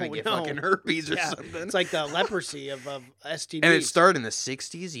 You're No, going to get no. fucking herpes or Yeah, something. it's like the leprosy of STDs. And it started in the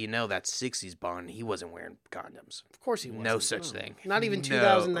 60s. You know that 60s Bond, he wasn't wearing condoms. Of course he wasn't. No such thing. Not even No.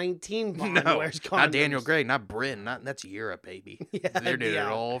 2019 Bond No, wears condoms. not Daniel Craig, not Britain. That's Europe, baby. Yeah, They're doing yeah.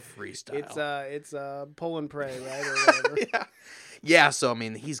 it all freestyle. It's pull and pray, right? Or whatever. Yeah, so I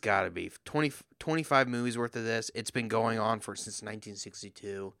mean, he's got to be 25 movies worth of this. It's been going on since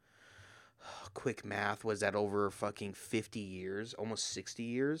 1962. Quick math, was that over fucking 50 years, almost 60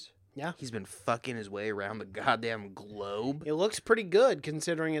 years? Yeah. He's been fucking his way around the goddamn globe. It looks pretty good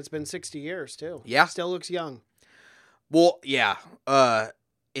considering it's been 60 years too. Yeah. Still looks young. Well, yeah.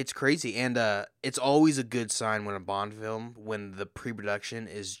 It's crazy, and it's always a good sign when a Bond film, when the pre-production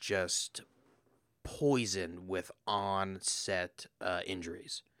is just poisoned with on-set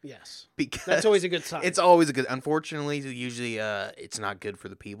injuries. Yes. Because That's always a good sign. It's always a good. Unfortunately, usually it's not good for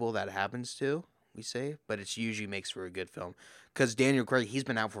the people that happens to. We say, but it usually makes for a good film. Because Daniel Craig, he's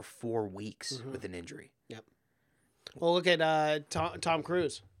been out for 4 weeks with an injury. Yep. Well, look at Tom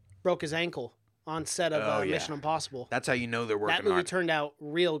Cruise. Broke his ankle on set of Oh, yeah. Mission Impossible. That's how you know they're working That movie on. turned out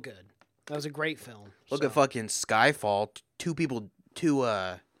real good. That was a great film. Look So- at fucking Skyfall. Two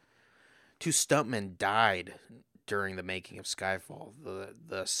stuntmen died during the making of Skyfall. The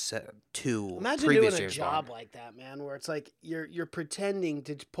two Imagine previous doing a James job Bond. like that, man, where it's like you're pretending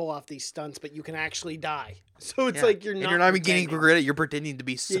to pull off these stunts, but you can actually die. So it's Yeah. like you're And not. you're not even getting pretending. credit. You're pretending to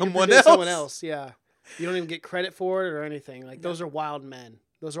be Yeah, someone you're else. Someone else, yeah. You don't even get credit for it or anything. Like those are wild men.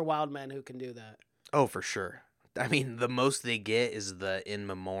 Those are wild men who can do that. Oh, for sure. I mean, the most they get is the in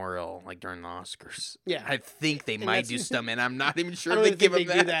memorial, like during the Oscars. Yeah. I think they And might that's- do stuntmen. I'm not even I sure don't they even give think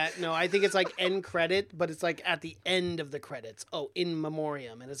them they that. do that. No, I think it's like end credit, but it's like at the end of the credits. Oh, in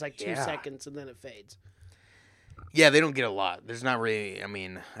memoriam, and it's like 2 Yeah. seconds, and then it fades. Yeah, they don't get a lot. There's not really. I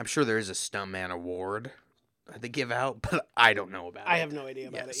mean, I'm sure there is a stuntman award they give out, but I don't know about it. I have no idea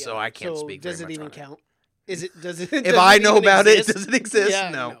about Yeah, it. so yet. I can't So speak Does very it much even on it. count? Is it? Does it? If does I it know even about exist? it, does it exist? Yeah,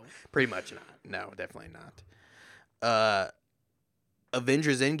 no, pretty much not. No, definitely not.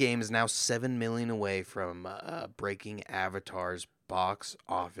 Avengers Endgame is now 7 million away from breaking Avatar's box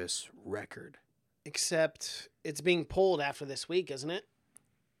office record. Except it's being pulled after this week, isn't it?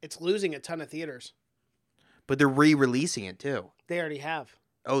 It's losing a ton of theaters. But they're re-releasing it too. They already have.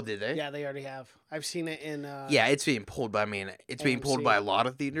 Oh, did they? Yeah, they already have. I've seen it in. Yeah, it's being pulled by. I mean, it's being pulled AMC. by a lot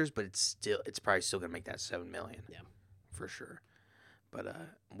of theaters, but it's probably still gonna make that 7 million. Yeah. For sure. But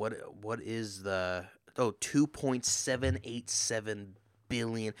what is the 2.787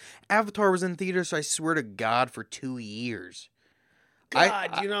 billion? Avatar was in theaters, so I swear to God, for 2 years.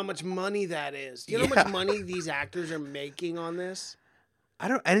 God, do you know how much money that is? Do you know how Yeah. much money these actors are making on this? I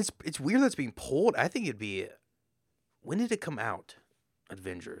don't, and it's weird that it's being pulled. I think it'd be. When did it come out?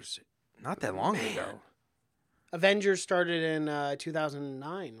 Avengers, not that long ago. Avengers started in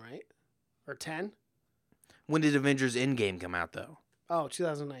 2009, right? Or 10? When did Avengers Endgame come out, though? Oh,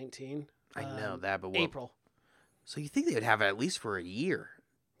 2019. I know that, but what? April. So you think they would have it at least for a year?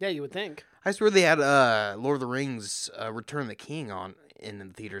 Yeah, you would think. I swear they had Lord of the Rings Return of the King on in the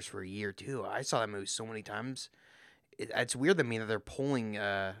theaters for a year too. I saw that movie so many times. It's weird to me that they're pulling.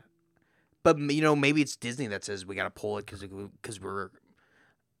 But you know, maybe it's Disney that says we got to pull it because we're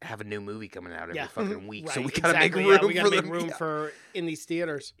have a new movie coming out every Yeah. fucking week, so Right, we gotta exactly, make room yeah, we gotta for make them. room Yeah. for in these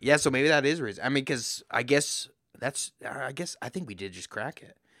theaters. Yeah, so maybe that is the reason. I mean, because I guess I think we did just crack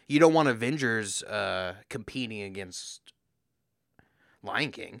it. You don't want Avengers competing against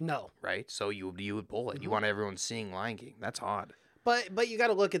Lion King, No. right? So you would pull it. You want everyone seeing Lion King. That's odd. But you got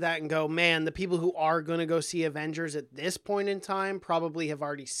to look at that and go, man, the people who are going to go see Avengers at this point in time probably have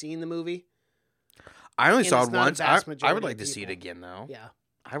already seen the movie. I only And saw it's it not a once. vast I majority would of like to see it people. again, though. Yeah.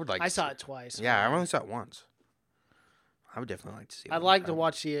 I would like. I to saw see it twice. Yeah, I only saw it once. I would definitely like to see it. I'd one like to time.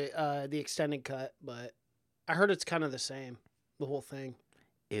 watch the extended cut, but I heard it's kind of the same, the whole thing.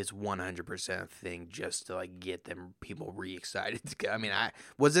 Is 100% a thing just to like get them people re-excited. I mean, I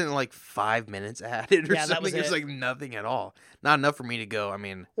wasn't like 5 minutes added or Yeah, that was something. It was it. like nothing at all. Not enough for me to go. I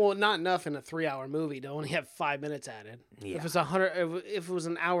mean, Well, not enough in a 3-hour movie to only have 5 minutes added. yeah. If it's if it was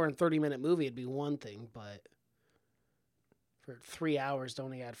an hour and 30-minute movie, it'd be one thing, but for 3 hours to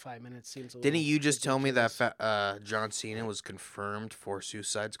only add 5 minutes seems a little. Didn't you just tell me ridiculous. that John Cena was confirmed for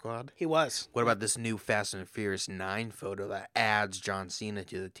Suicide Squad? He was. What about this new Fast and Furious 9 photo that adds John Cena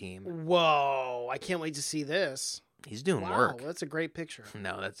to the team? Whoa! I can't wait to see this. He's doing Wow, work. that's a great picture.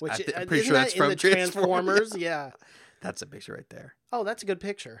 No, that's Which I'm pretty isn't sure that that's in from the Transformers. Yeah. That's a picture right there. Oh, that's a good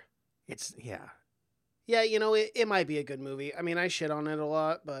picture. It's yeah. Yeah, you know, it might be a good movie. I mean, I shit on it a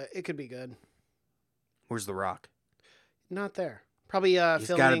lot, but it could be good. Where's The Rock? Not there. Probably He's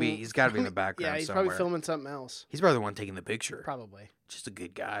filming. gotta be. He's gotta be in the background Yeah, he's somewhere. probably filming something else. He's probably the one taking the picture. Probably. Just a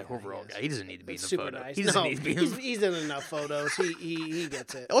good guy, Yeah, overall he is. guy. He doesn't need to be It's in the super photo. nice. He doesn't No, need to be. he's in enough photos. He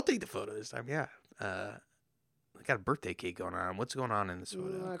gets it. I'll take the photo this time. Yeah. I got a birthday cake going on. What's going on in this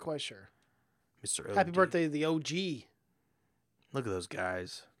photo? Not quite sure. Mr. OG. Happy birthday to the OG. Look at those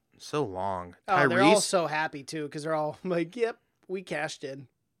guys. So long. Oh, they're all Tyrese. so happy too because they're all like, "Yep, we cashed in.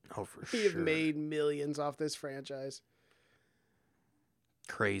 Oh, for We sure. have made millions off this franchise."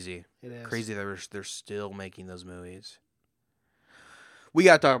 Crazy. It is Crazy that they're still making those movies. We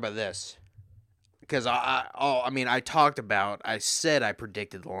got to talk about this. Because I said I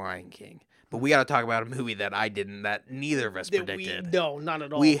predicted The Lion King. But we got to talk about a movie that I didn't, that neither of us predicted. No, not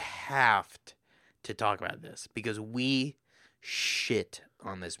at all. We have to talk about this because we shit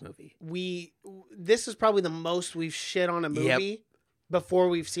on this movie. This is probably the most we've shit on a movie before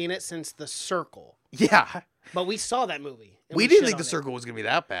we've seen it since The Circle. Yeah. But we saw that movie. and We didn't shit think on The it. Circle was going to be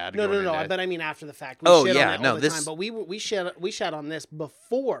that bad. No, going into it. But I mean after the fact. We Oh, shit yeah, on it no, all the this- time. But we shat on this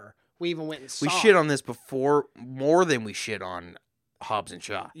before we even went and saw We it. shit on this before more than we shit on Hobbs and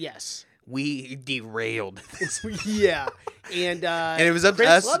Shaw. Yes. We derailed this. Yeah. And And it was up to Chris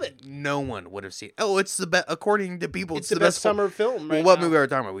us. loved it. No one would have seen. Oh, it's the best. According to people, It's the best summer film. Well, Right what now. movie are we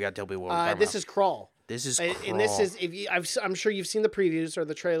talking about? We got to tell people what we're talking This about. is Crawl. This is And this is I'm sure you've seen the previews or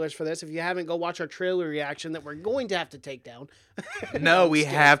the trailers for this. If you haven't, go watch our trailer reaction that we're going to have to take down. No, we just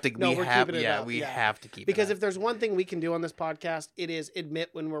kidding. have to. No, we we're have. keeping it Yeah, up, we yeah. have to keep Because it. if there's one thing we can do on this podcast, it is admit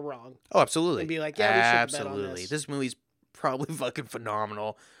when we're wrong. Oh, absolutely. and be like, yeah, we should've bet on absolutely. this. This movie's probably fucking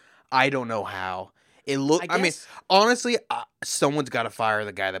phenomenal. I don't know how it look. I mean, guess- honestly, someone's got to fire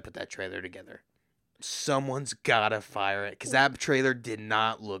the guy that put that trailer together. Someone's got to fire it because that trailer did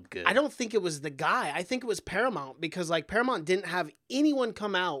not look good. I don't think it was the guy. I think it was Paramount because like Paramount didn't have anyone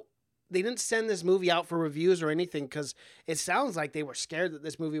come out. They didn't send this movie out for reviews or anything because it sounds like they were scared that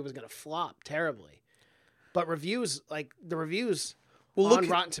this movie was going to flop terribly. But reviews, like the reviews on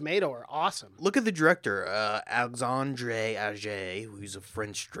Rotten Tomato are awesome. Look at the director, Alexandre Ager, who's a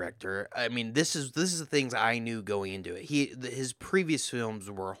French director. I mean, this is the things I knew going into it. His previous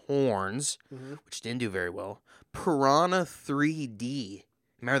films were Horns, which didn't do very well. Piranha 3D.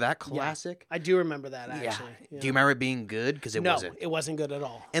 Remember that classic? I do remember that actually. Yeah. Do you remember it being good? Because it wasn't. It wasn't good at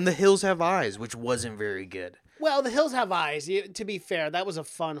all. And The Hills Have Eyes, which wasn't very good. Well, The Hills Have Eyes. To be fair, that was a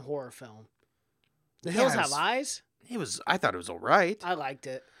fun horror film. The Hills Have Eyes. I thought it was all right. I liked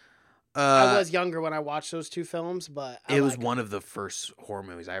it. I Uh, was younger when I watched those two films, but it was one of the first horror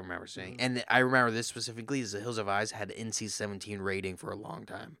movies I remember seeing. Mm-hmm. And I remember this specifically is The Hills Have Eyes had an NC-17 rating for a long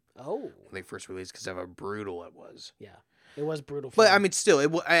time Oh, when they first released because of how brutal it was. yeah. It was brutal. But film. I mean,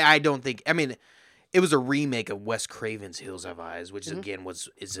 still, I don't think. I mean, it was a remake of Wes Craven's Hills Have Eyes, which again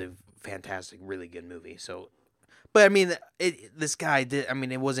is a fantastic, really good movie. So, but I mean, this guy did. I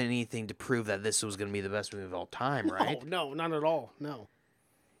mean, it wasn't anything to prove that this was going to be the best movie of all time, right? No, not at all. No.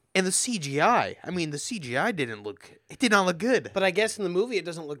 And the CGI. I mean, the CGI did not look good. But I guess in the movie it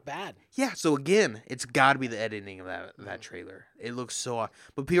doesn't look bad. Yeah, so again, it's got to be the editing of that trailer. It looks so.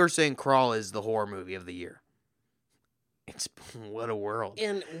 But people are saying Crawl is the horror movie of the year. It's what a world.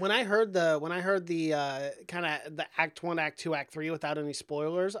 And when I heard the kind of the Act 1, Act 2, Act 3 without any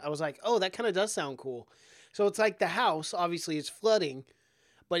spoilers, I was like, "Oh, that kind of does sound cool." So it's like the house obviously is flooding,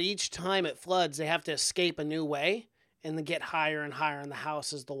 but each time it floods, they have to escape a new way and then get higher and higher in the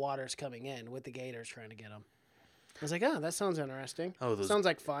house as the water's coming in with the gators trying to get them. I was like, "Oh, that sounds interesting. Oh, those sounds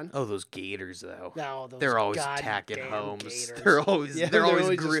like fun." Oh, those gators though. No, those They're always goddamn attacking homes. gators. They're always Yeah, they're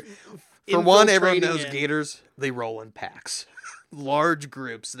always just for one, everyone infiltrating knows in. gators. They roll in packs, large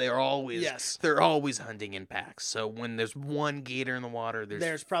groups. They're always hunting in packs. So when there's one gator in the water,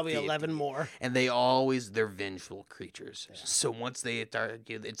 There's probably 50. 11 more. And they're vengeful creatures. Yeah. So once they attack,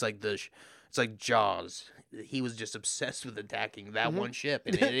 it's like Jaws. He was just obsessed with attacking that one ship,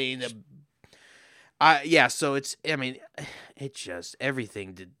 and it ended up. So it just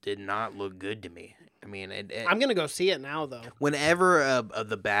everything did not look good to me. I mean, I'm gonna go see it now, though. whenever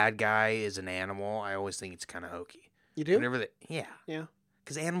the bad guy is an animal, I always think it's kind of hokey. You do? Whenever yeah,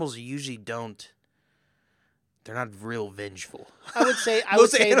 because animals usually don't. They're not real vengeful. I would say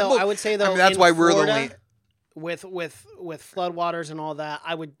Most animals- though. I mean, that's in why we're the Florida, only. with floodwaters and all that,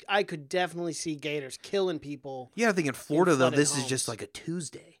 I could definitely see gators killing people. Yeah, I think in Florida though, flooded this is homes. just like a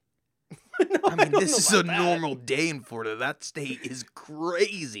Tuesday. No, I mean, don't this know is a about that. normal day in Florida. That state is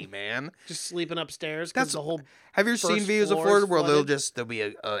crazy, man. Just sleeping upstairs because That's the whole Have you ever seen First videos of floor Florida is where flooded. there'll be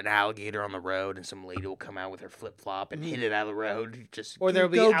an alligator on the road and some lady will come out with her flip flop and hit it out of the road? Just or there'll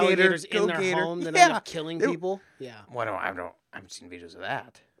be "Go, alligators gator, in go, their gator." home that Yeah. end up killing They- people. Yeah. Well, I haven't seen videos of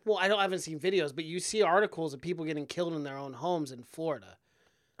that. Well, I haven't seen videos, but you see articles of people getting killed in their own homes in Florida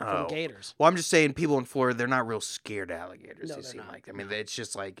from Oh. gators. Well, I'm just saying, people in Florida, they're not real scared of alligators. No, They they're seem not. like. I mean, it's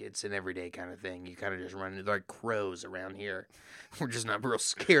just like it's an everyday kind of thing. You kind of just run into like crows around here. We're just not real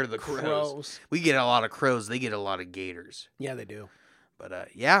scared of the crows. Crows. We get a lot of crows. They get a lot of gators. Yeah, they do. But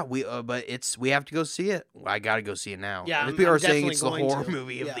yeah, we have to go see it. Well, I got to go see it now. Yeah, People I'm are saying definitely it's the going horror to.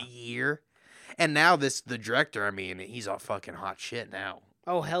 movie of Yeah. the year. And now the director, I mean, he's all fucking hot shit now.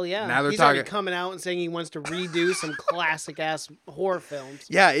 Oh hell yeah! Now they're He's already talking- coming out and saying he wants to redo some classic ass horror films.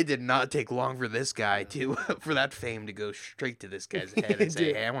 Yeah, it did not take long for this guy to for that fame to go straight to this guy's head and It say,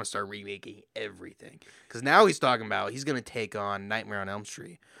 did. "Hey, I want to start remaking everything." Because now he's talking about he's going to take on Nightmare on Elm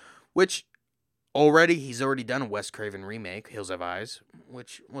Street, which he's already done a Wes Craven remake, Hills Have Eyes,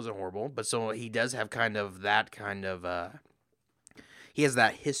 which wasn't horrible. But so he does have he has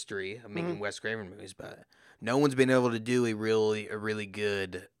that history of making Wes Craven movies, but no one's been able to do a really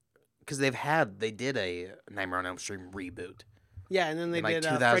good, because they did a Nightmare on Elm Street reboot. Yeah, and then they In, like, did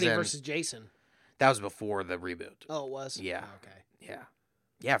 2000 Freddy vs. Jason. That was before the reboot. Oh, it was. Yeah. Okay.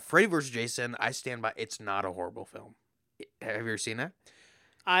 Yeah. Freddy vs. Jason, I stand by. It's not a horrible film. Have you ever seen it?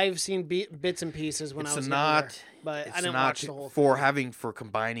 I've seen bits and pieces when I It's was not- younger, but It's I didn't not watch the whole thing. for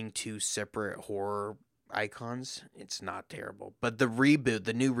combining two separate horror icons. It's not terrible, but the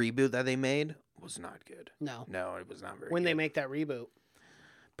new reboot that they made was not good. No. No, it was not very. When good. they make that reboot.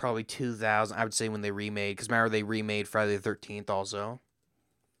 Probably 2000. I would say when they remade, because remember they remade Friday the 13th also.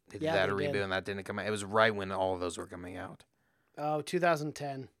 They did Yeah, that they a reboot, did. and that didn't come out. It was right when all of those were coming out. Oh,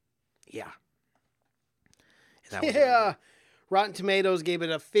 2010. Yeah. And that was Yeah. Rotten Tomatoes gave it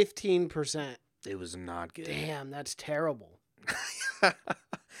a 15%. It was not good. Damn, that's terrible.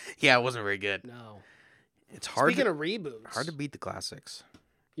 Yeah, it wasn't very good. No. It's hard. Speaking of reboots, Hard to beat the classics.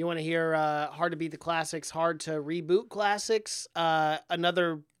 you want to hear hard to beat the classics, hard to reboot classics?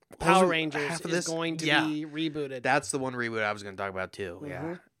 Another Power Wasn't Rangers half of is this- going to yeah. be rebooted. That's the one reboot I was going to talk about too. Yeah.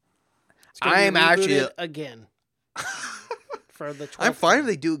 Mhm. It's gonna be I'm actually- rebooted again for the 12th I'm fine if time.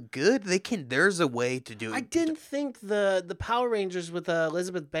 they do good. They can. There's a way to do. I didn't think the Power Rangers with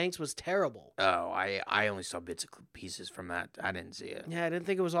Elizabeth Banks was terrible. Oh, I only saw bits and pieces from that. I didn't see it. Yeah, I didn't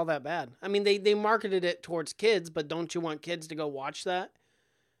think it was all that bad. I mean, they marketed it towards kids, but don't you want kids to go watch that?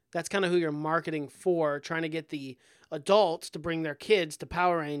 That's kind of who you're marketing for, trying to get the adults to bring their kids to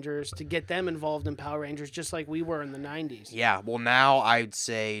Power Rangers, to get them involved in Power Rangers, just like we were in the 90s. Yeah. Well, now I'd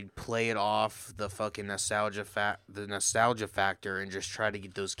say play it off the fucking nostalgia factor, and just try to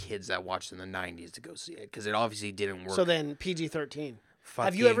get those kids that watched in the '90s to go see it, because it obviously didn't work. So then PG-13.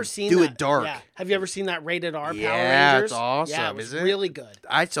 Have you Fucking ever seen do that? it dark? Yeah. Have you ever seen that rated R Power Yeah, Rangers? it's awesome, Yeah, it was isn't it? really good.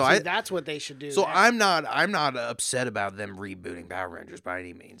 So that's what they should do. So now. I'm not upset about them rebooting Power Rangers by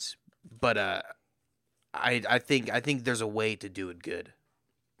any means, but I think there's a way to do it good,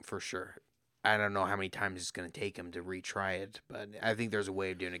 for sure. I don't know how many times it's gonna take them to retry it, but I think there's a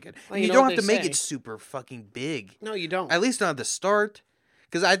way of doing it good. Well, And you you know don't what have to they make say. it super fucking big, No, you don't. at least not at the start,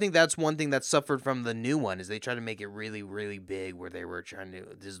 because I think that's one thing that suffered from the new one is they tried to make it really really big, where they were trying to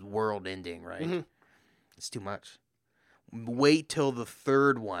this world ending, right? Mhm. It's too much. Wait till the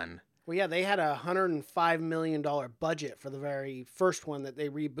third one. Well, yeah, they had a $105 million budget for the very first one that they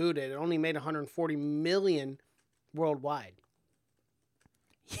rebooted. It only made $140 million worldwide.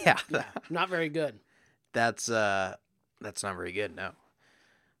 Yeah, Yeah, not very good. that's not very good. No.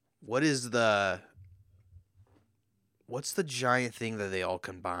 What's the giant thing that they all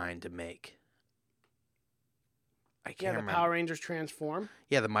combined to make? I Yeah, can't the remember. Power Rangers transform.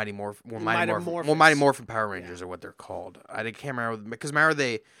 Yeah, the Mighty Morphin. Well, The Mighty Morphin. Mighty Well, Mighty Morphins. Morphin Power Rangers are what they're called. I can't remember because remember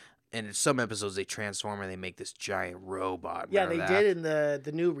they, in some episodes they transform and they make this giant robot. Yeah, Remember they that? did in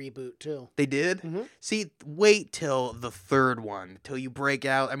the new reboot too. They did. Mhm. See, wait till the third one, till you break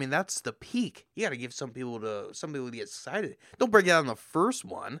out. I mean, that's the peak. You got to give some people to get excited. Don't break out on the first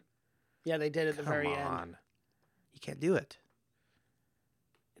one. Yeah, they did at the Come very on. end. You can't do it.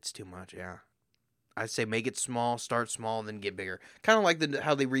 It's too much, yeah. I'd say make it small, start small, then get bigger. Kind of like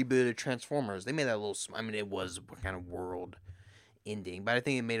how they rebooted Transformers. They made that a little. I mean, it was kind of world ending, but I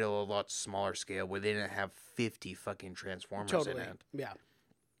think it made it a lot smaller scale where they didn't have 50 fucking Transformers Totally. in it. Yeah.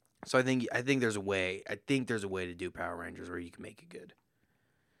 So I think there's a way. I think there's a way to do Power Rangers where you can make it good.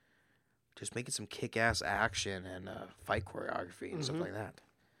 just making some kick-ass action and fight choreography and stuff like that.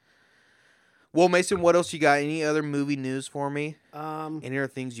 Well, Mason, what else you got? Any other movie news for me? Any other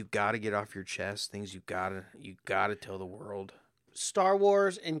things you got to get off your chest? Things you gotta tell the world? Star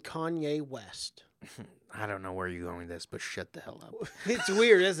Wars and Kanye West. I don't know where you're going with this, but shut the hell up. It's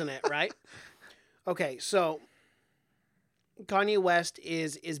weird, isn't it? Right? Okay, so Kanye West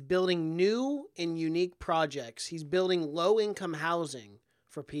is building new and unique projects. He's building low-income housing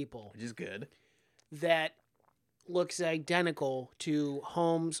for people Which is good. that looks identical to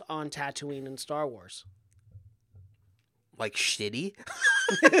homes on Tatooine in Star Wars. Like shitty?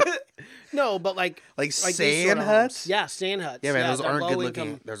 No, but like Like these sand sort of huts? homes. Yeah, sand huts. Yeah, man, those they're aren't good low-income-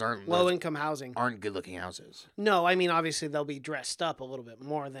 looking. Those aren't Low-income housing. aren't good looking houses. No, I mean, obviously they'll be dressed up a little bit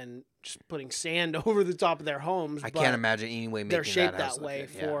more than just putting sand over the top of their homes. I but can't imagine any way making they're shaped that, house that way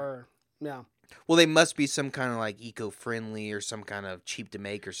look good. Yeah. for... No. Well, they must be some kind of like eco-friendly or some kind of cheap to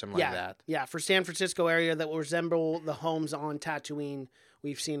make or something like that. Yeah, for San Francisco area that will resemble the homes on Tatooine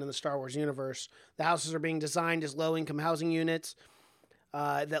we've seen in the Star Wars universe. The houses are being designed as low-income housing units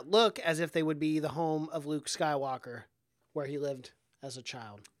that look as if they would be the home of Luke Skywalker, where he lived as a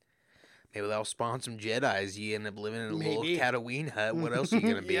child. Maybe they'll spawn some Jedis. You end up living in a little Maybe. Tatooine hut. What else are you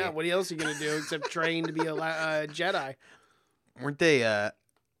gonna be? Yeah, what else are you going to do except train to be a Jedi? Weren't they?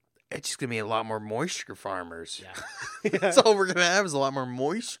 It's just gonna be a lot more moisture farmers. Yeah. That's all we're gonna have is a lot more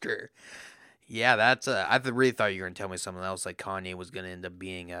moisture. Yeah, that's. I really thought you were gonna tell me something else. Like Kanye was gonna end up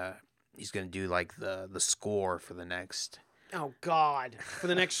being. He's gonna do like the score for the next. Oh, God. For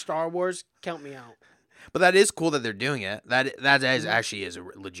the next Star Wars, count me out. But that is cool that they're doing it. That is actually is a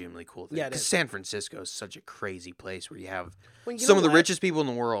legitimately cool thing. Yeah, it Because is. San Francisco is such a crazy place where you have Well, you some know of the what? richest people in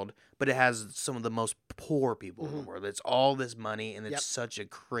the world, but it has some of the most poor people in the world. It's all this money, and it's Yep. such a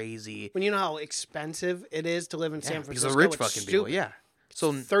crazy. When you know how expensive it is to live in Yeah, San because Francisco, of rich it's fucking stupid. people. Yeah.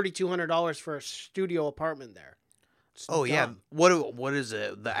 So $3,200 for a studio apartment there. It's yeah, dumb. what is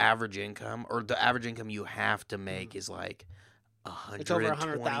it? The average income or the average income you have to make is like It's over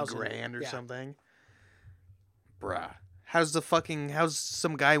 120 100,000 grand or yeah. something. Bruh, how's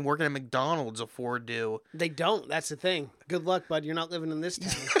some guy working at McDonald's afford to? They don't. That's the thing. Good luck, bud. You're not living in this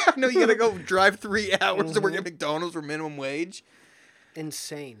town. I know you gotta go drive 3 hours to work Mm-hmm. at McDonald's for minimum wage.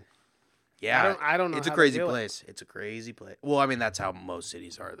 Insane. Yeah, I don't know It's a how they crazy do it. place. It's a crazy place. Well, I mean that's how most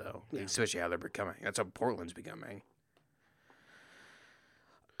cities are, though. Yeah. Especially how they're becoming. That's how Portland's becoming.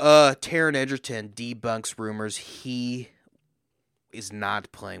 Taron Egerton debunks rumors he is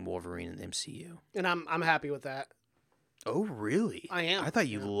not playing Wolverine in the MCU. And I'm happy with that. Oh, really? I am. I thought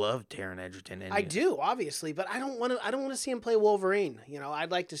you Yeah. loved Taron Egerton. I do, obviously, but I don't want to see him play Wolverine. You know,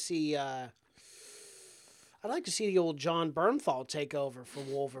 I'd like to see the old John Bernthal take over for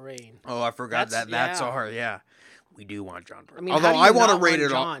Wolverine. Oh, I forgot That's yeah. our yeah. We do want John Bernthal. I mean, Although how do you I want to not rate want it.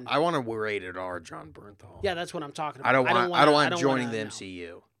 John? I want to rate it R. John Bernthal. Yeah, that's what I'm talking about. I don't want joining wanna- the no.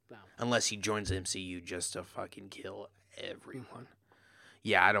 MCU No. unless he joins the MCU just to fucking kill everyone.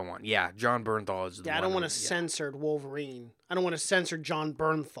 Yeah, I don't want. Yeah, John Bernthal is. The Yeah, I one don't want that- to censor Wolverine. I don't want to censor John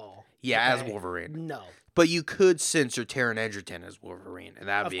Bernthal. Yeah, okay? as Wolverine. No. But you could censor Taron Egerton as Wolverine, and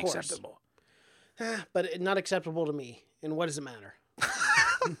that would Of be course. acceptable. But not acceptable to me. And what does it matter?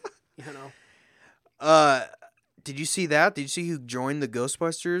 You know? Did you see that? Did you see who joined the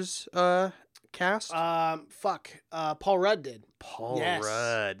Ghostbusters cast? Paul Rudd did. Paul yes.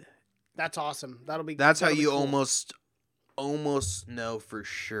 Rudd. That's awesome. That's how that'll be you cool. almost know for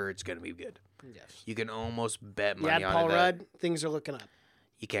sure it's gonna be good. Yes. You can almost bet You money add on Paul it. Rudd, things are looking up.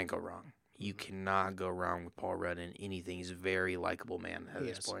 You can't go wrong. You cannot go wrong with Paul Rudd in anything. He's a very likable man at He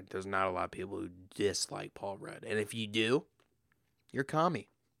this is. point. There's not a lot of people who dislike Paul Rudd, and if you do, you're a commie.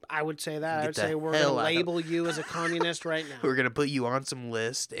 I would say that. I Get would the say we're going hell to out. label you as a communist right now. We're gonna put you on some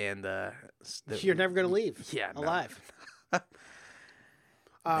list, and You're never going to leave Yeah, no. alive.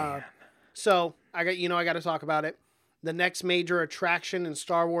 Man. So I got to talk about it. The next major attraction in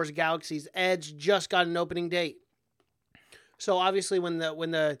Star Wars Galaxy's Edge just got an opening date. So obviously, when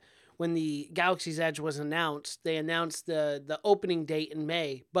the Galaxy's Edge was announced, they announced the opening date in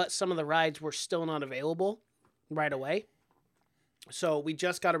May, but some of the rides were still not available right away. So we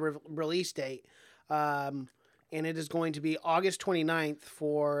just got a release date, and it is going to be August 29th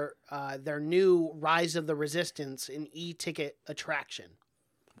for their new Rise of the Resistance, an e-ticket attraction.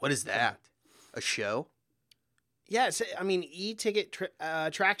 What is that? A show? Yeah, e-ticket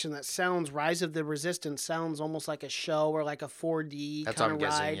attraction. That sounds Rise of the Resistance sounds almost like a show or like a 4D That's what kind I'm of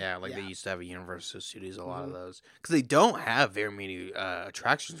guessing. ride. Yeah, like they used to have at Universal Studios, a lot of those. Because they don't have very many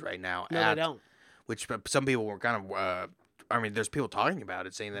attractions right now. No, they don't. Which some people were kind of. There's people talking about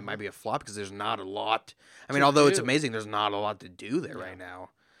it, saying that might be a flop because there's not a lot. I mean, To although it's do. amazing, there's not a lot to do there right now.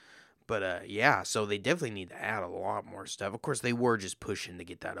 But yeah, so they definitely need to add a lot more stuff. Of course, they were just pushing to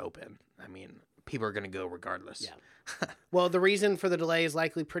get that open. I mean, people are going to go regardless. Yeah. Well, the reason for the delay is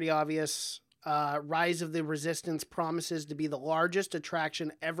likely pretty obvious. Rise of the Resistance promises to be the largest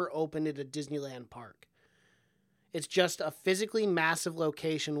attraction ever opened at a Disneyland park. It's just a physically massive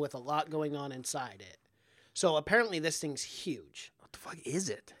location with a lot going on inside it. So apparently this thing's huge. What the fuck is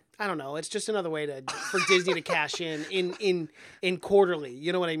it? I don't know. It's just another way for Disney to cash in quarterly.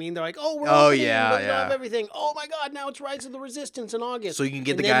 You know what I mean? They're like, oh, we're opening, yeah, we have everything. Oh my God, now it's Rise of the Resistance in August. So you can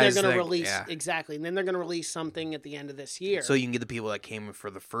get the then guys they're gonna that release exactly, and then they're gonna release something at the end of this year. So you can get the people that came for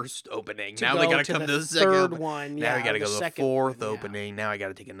the first opening. To Now go they gotta to come the to the second third one. Now I gotta go to the second fourth one, yeah. opening. Now I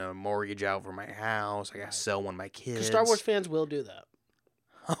gotta take another mortgage out for my house. I gotta sell one of my kids. Because Star Wars fans will do that.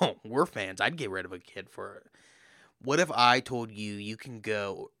 Oh, we're fans. I'd get rid of a kid for it. What if I told you you can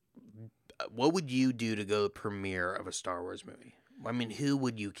go? What would you do to go to the premiere of a Star Wars movie? I mean, who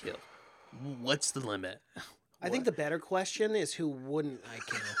would you kill? What's the limit? I think the better question is who wouldn't I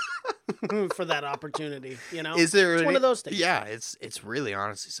kill for that opportunity? You know, Is there it's one of those things. Yeah, it's really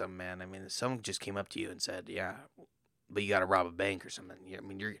honestly something, man. I mean, if someone just came up to you and said, "Yeah, but you got to rob a bank or something." I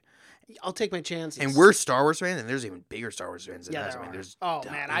mean, you're. I'll take my chances. And we're Star Wars fans, and there's even bigger Star Wars fans than us. I mean, there's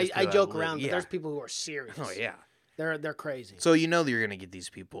man, I joke around, but there's people who are serious. Oh yeah. They're crazy. So you know that you're gonna get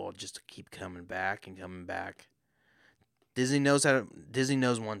these people just to keep coming back and coming back. Disney knows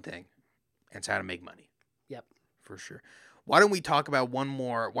one thing, and it's how to make money. Yep. For sure. Why don't we talk about one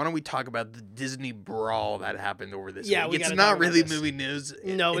more? Why don't we talk about the Disney brawl that happened over this week? It's not really movie news.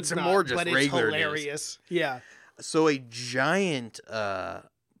 No, it's not. More just but regular it's hilarious. News. Yeah. So a giant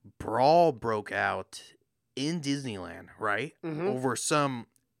brawl broke out in Disneyland, right? Mm-hmm. Over some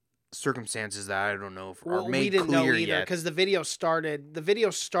circumstances that I don't know if are made we didn't clear know either yet. because the video started. The video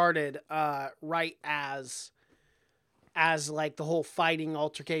started right as like the whole fighting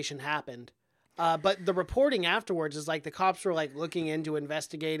altercation happened. But the reporting afterwards is like the cops were like looking into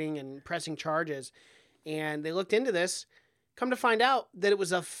investigating and pressing charges, and they looked into this. Come to find out that it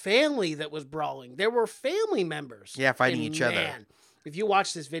was a family that was brawling. There were family members. Yeah, fighting each other. If you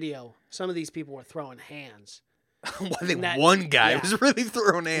watch this video, some of these people were throwing hands. Well, I think one guy was really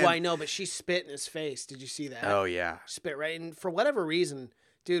throwing hands. Well, I know, but she spit in his face. Did you see that? Oh, yeah. Spit right. And for whatever reason,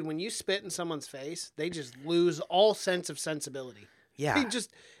 dude, when you spit in someone's face, they just lose all sense of sensibility. Yeah.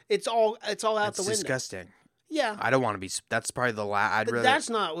 It's all out the window. It's disgusting. Yeah. I don't want to be. That's probably the last. That's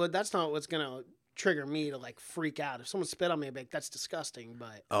not what's gonna trigger me to like freak out. If someone spit on me, I'd be like, that's disgusting.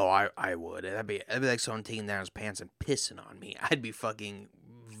 But I would. That'd be like someone taking down his pants and pissing on me. I'd be fucking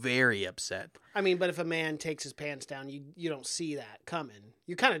very upset. I mean, but if a man takes his pants down, you don't see that coming.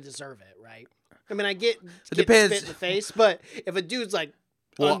 You kind of deserve it, right? I mean, I get depends. Spit in the face, but if a dude's like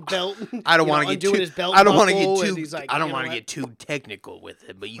unbelt, I don't want to get too. His belt I don't want to get buckle, too. and he's like, I don't you know want to what? get too technical with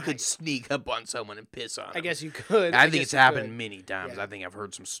it, but you could sneak up on someone and piss on them. I guess you could. I think it's happened could. many times. Yeah. I think I've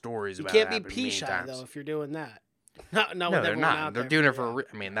heard some stories You about it. can't be happening pee many shy times. though if you're doing that. Not No, with they're everyone not. out They're there. doing it for.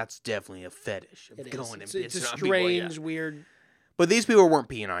 I mean, that's definitely a fetish. Of It going is. and It's a pissing on people, yeah. strange, weird. But these people weren't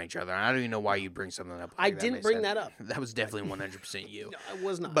peeing on each other. I don't even know why you bring something up. I didn't bring that up. That was definitely 100% you. No, I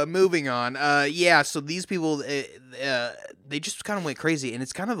was not. But moving on, yeah. So these people, they just kind of went crazy, and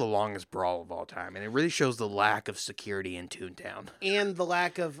it's kind of the longest brawl of all time, and it really shows the lack of security in Toontown. And the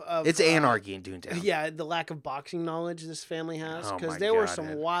lack of it's anarchy in Toontown. Yeah, the lack of boxing knowledge this family has, Oh because my there were God, some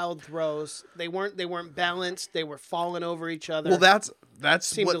man. wild throws. They weren't balanced. They were falling over each other. Well, that's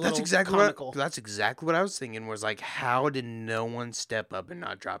Seemed a little exactly comical. that's exactly what I was thinking. Was like, how did no one step up and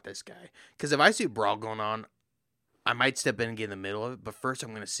not drop this guy? Because if I see a brawl going on, I might step in and get in the middle of it. But first, I'm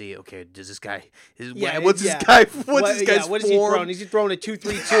going to see, okay, does this guy? What's this guy? What's this guy's what is form? he throwing? Is he throwing a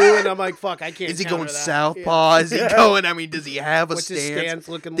 2-3-2? And I'm like, fuck, I can't. Is he counter going that. southpaw? Yeah. Is he going? I mean, does he have a What's his stance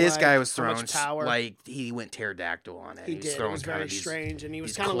looking This like? guy was How throwing much power? like he went pterodactyl on it. He was did. It throwing was kind very of these- strange, and he was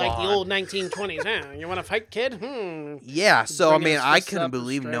these kind of like the clawed- old 1920s. Huh? You want to fight, kid? Yeah, so I Bringing mean, his I fists couldn't up was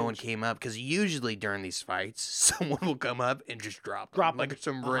believe no one strange. came up because usually during these fights, someone will come up and just drop Drop them, like them.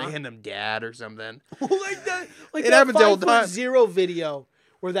 some Uh-huh. random dad or something. like that. Like It that happens all the 5'0" video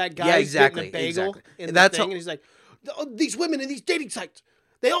where that guy's exactly, getting a bagel exactly. in the That's thing, how- and he's like, "Oh, these women in these dating sites,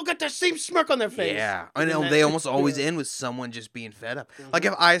 they all got that same smirk on their face." Yeah, I And know. that- They almost always yeah. end with someone just being fed up. Like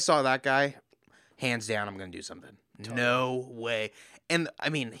if I saw that guy, hands down, I'm gonna do something. No way. And I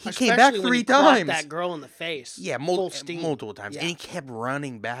mean, he came back Especially when 3 he clocked times. That girl in the face. Yeah, full steam. multiple times, Yeah. and he kept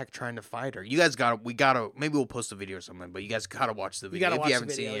running back trying to fight her. You guys gotta. Maybe we'll post a video or something, but you guys gotta watch the You video gotta if watch you the haven't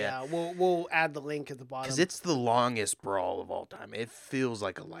video. seen it yet. Yeah, we'll add the link at the bottom. Because it's the longest brawl of all time. It feels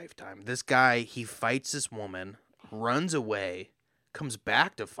like a lifetime. This guy, he fights this woman, runs away, comes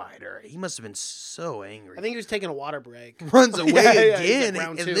back to fight her. He must have been so angry. I think he was taking a water break. Runs away Yeah, he's again, like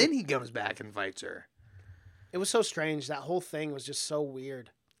round and two. then he comes back and fights her. It was so strange. That whole thing was just so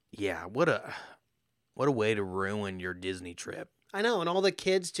weird. Yeah, what a way to ruin your Disney trip. I know, and all the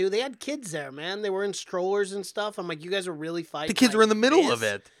kids too. They had kids there, man. They were in strollers and stuff. I'm like, you guys are really fighting. The kids like were in the middle this? of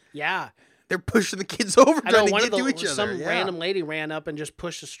it. Yeah, They're pushing the kids over, I know. trying to One get of to each other. some Yeah. random lady ran up and just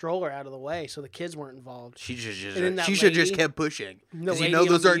pushed the stroller out of the way, so the kids weren't involved. She should And then that just lady- kept pushing. The Because you lady know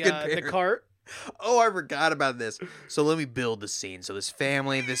those on aren't good the parents. cart. Oh, I forgot about this. So let me build the scene. So this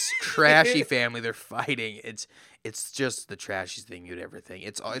family, this trashy family, they're fighting. It's just the trashiest thing you'd ever think.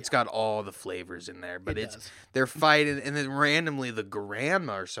 It's got all the flavors in there, but It does. they're fighting, and then randomly the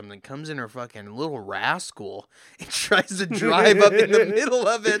grandma or something comes in her fucking little rascal and tries to drive up in the middle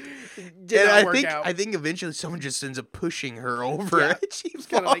of it. Did and not work out. I think eventually someone just ends up pushing her over. Yeah. And she It's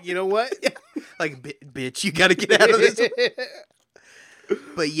kind of like, you know what? like, bitch, you got to get out of this.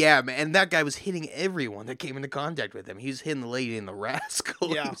 But yeah, man, and that guy was hitting everyone that came into contact with him. He was hitting the lady and the rascal.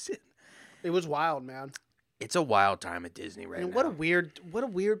 He Yeah. was hitting- It was wild, man. It's a wild time at Disney right And now. what a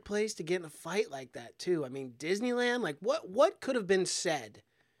weird place to get in a fight like that too. I mean, Disneyland. Like, what could have been said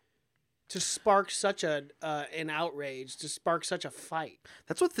to spark such an outrage, to spark such a fight?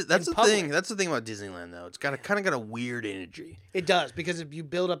 That's the public. thing. That's the thing about Disneyland, though. It's got kind of got a weird energy. It does, because if you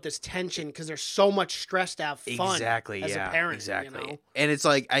build up this tension, because there's so much stress to have fun. Exactly. as Yeah. a parent, exactly. You know? And it's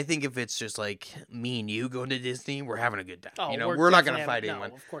like, I think if it's just like me and you going to Disney, we're having a good time. Oh, you know, we're we're not gonna definitely fight having- no,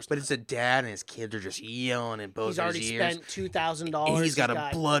 anyone. of course But not. it's a dad and his kids are just yelling in both He's of already his ears. spent $2,000. And he's got a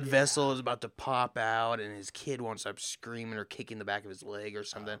blood yeah. vessel is about to pop out, and his kid won't stop screaming or kicking the back of his leg or Oh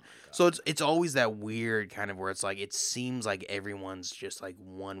something. So it's always that weird kind of where it's like it seems like everyone's just like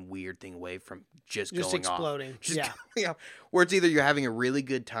one weird thing away from just going exploding. off. Just Yeah. going off. Where it's either you're having a really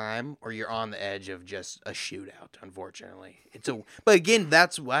good time or you're on the edge of just a shootout. Unfortunately, but again,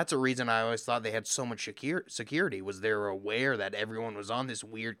 that's a reason I always thought they had so much security was they were aware that everyone was on this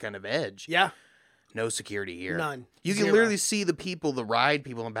weird kind of edge. Yeah. No security here. None. You can Zero. literally see the people, the ride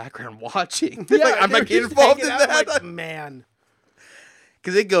people in the background watching. Yeah, Like, I'm they're not getting just involved in hanging out, that. like, man.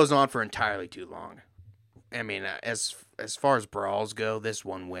 Because it goes on for entirely too long. I mean, as far as brawls go, this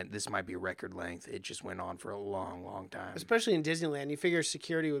might be record length. It just went on for a long, long time. Especially in Disneyland, you figure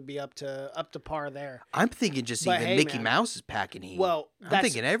security would be up to par there. I'm thinking just But even hey, Mickey man. Mouse is packing heat. Well, I'm that's-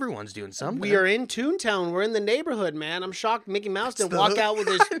 thinking everyone's doing something. We are in Toontown. We're in the neighborhood, man. I'm shocked Mickey Mouse didn't the walk hood. out with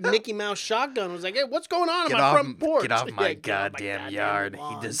his Mickey Mouse shotgun. Was like, hey, what's going on Get in my off, front porch? get off my Yeah, goddamn yard.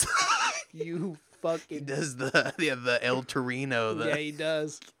 lawn. He does. You He fucking. does the El Torino. Yeah, he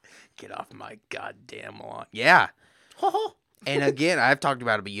does. Get off my goddamn lawn. Yeah. And again, I've talked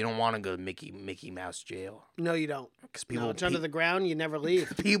about it, but you don't want to go to Mickey Mouse jail No, you don't. because No, people it's under the ground. You never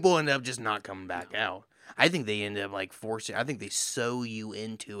leave. people end up just not coming back out. I think they end up like forcing. I think they sew you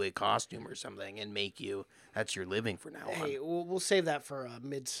into a costume or something and make you. That's your living for now Hey, on. we'll save that for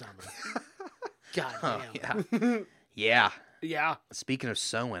Midsummer. God Oh, damn. yeah, yeah. Yeah. Speaking of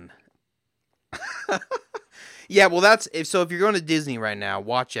sewing. Yeah, well, if you're going to Disney right now,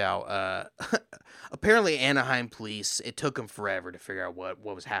 watch out. Apparently, Anaheim police, it took them forever to figure out what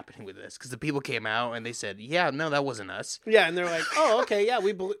was happening with this because the people came out and they said, "Yeah, no, that wasn't us." Yeah, and they're like, oh, okay, yeah,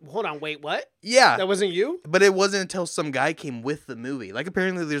 hold on, wait, what? Yeah, That wasn't you? but it wasn't until some guy came with the movie. Like,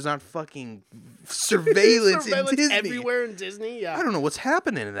 apparently, there's not fucking surveillance in Disney. everywhere in Disney? Yeah. I don't know what's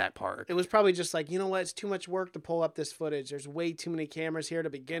happening in that park. It was probably just like, you know what? It's too much work to pull up this footage. There's way too many cameras here to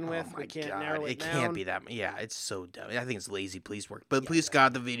begin with. Oh my We can't God. narrow it down. Can't be that. Yeah, it's so dumb. I think it's lazy police work. But police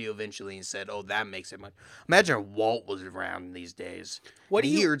got the video eventually and said, "Oh, that makes it much." Imagine if Walt was around these days. What do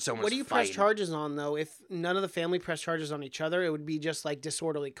and he you heard someone What do you press charges on though? If none of the family press charges on each other, it would be just like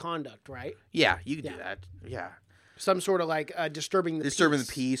disorderly conduct, right? Yeah, you could Yeah. do that. Yeah, Some sort of like disturbing the disturbing peace.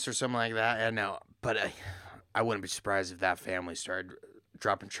 the peace or something like that. I know, but I wouldn't be surprised if that family started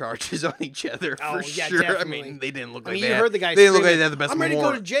dropping charges on each other for Oh, yeah, sure. definitely. I mean, they didn't look I like mean, they you had- heard the guy. They didn't look like screaming, they had the best. I'm ready to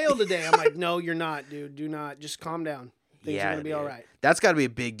war. go to jail today. I'm like, no, you're not, dude. Do not. Just calm down. Things are gonna be all dude. right. That's got to be a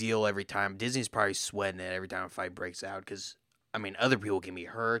big deal every time. Disney's probably sweating it every time a fight breaks out because, I mean, other people can be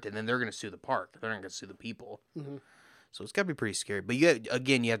hurt, and then they're going to sue the park. They're not going to sue the people. Mm-hmm. So it's got to be pretty scary. But you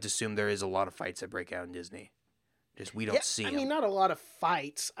have to assume there is a lot of fights that break out in Disney. Just we don't see I them. mean, not a lot of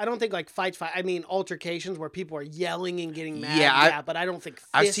fights. I don't think like fight. I mean, altercations where people are yelling and getting mad. Yeah, but I don't think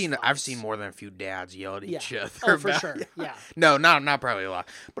I've fist seen fights. more than a few dads yell at Yeah. each other. Oh, for about- sure. Yeah. No, not probably a lot.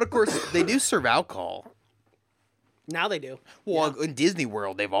 But of course, they do serve alcohol. Now they do. Well, in Disney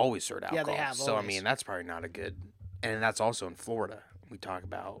World, they've always served alcohol. Yeah, they have, So I always. mean, that's probably not a good. And that's also in Florida. We talk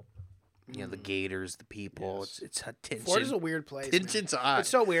about You know, the gators, the people. Yes. It's a tension. Florida's a weird place. Tension's man. high. It's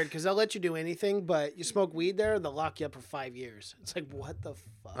so weird because they'll let you do anything, but you smoke weed there, they'll lock you up for 5 years. It's like, what the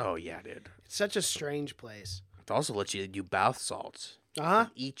fuck? Oh yeah, dude. It's such a strange place. It also lets you do bath salts. Uh-huh.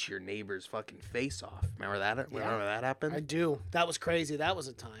 Eat your neighbor's fucking face off. Remember that? Remember that happened? I do. That was crazy. That was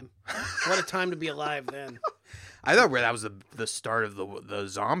a time. What a time to be alive then. I thought that was the start of the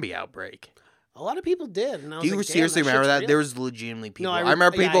zombie outbreak. A lot of people did. And I was Do you like, damn, seriously remember shit's that? real. There was legitimately people. No, I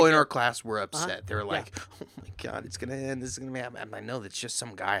remember yeah, people I in do. our class were upset. Uh-huh. They were like, "Oh my god, it's gonna end. This is gonna happen." And I know that's just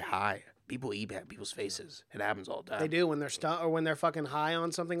some guy high. People eat at people's faces. It happens all the time. They do when they're or when they're fucking high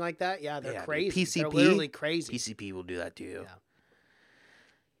on something like that. Yeah, they're Yeah, dude. crazy. PCP, They're literally crazy. PCP will do that to you. Yeah.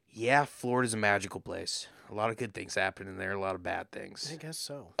 Yeah, Florida's a magical place. A lot of good things happen in there. A lot of bad things. I guess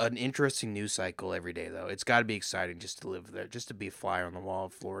so. An interesting news cycle every day, though. It's got to be exciting just to live there, just to be a fly on the wall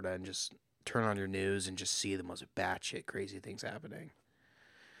of Florida and just turn on your news and just see the most batshit crazy things happening.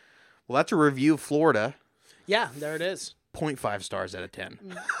 Well, that's a review of Florida. Yeah, there it is. 0.5 stars out of 10.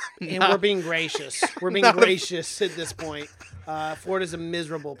 And we're being gracious. We're being gracious at this point. Florida's a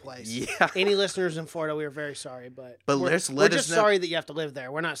miserable place. Yeah. Any listeners in Florida, we are very sorry, but But we're, let we're us just know. sorry that you have to live there.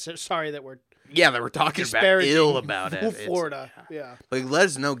 We're not sorry that we're Yeah, they were talking about disparaging ill about it. It's- Florida. Yeah. Like, let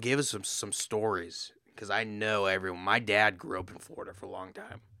us know. Give us some stories. Because I know everyone. My dad grew up in Florida for a long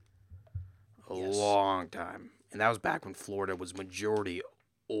time. Yes. Long time. And that was back when Florida was majority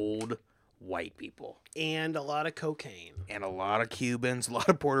old white people. And a lot of cocaine. And a lot of Cubans, a lot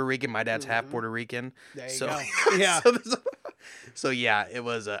of Puerto Rican. My dad's half Puerto Rican. There you so, go. Yeah. so yeah, it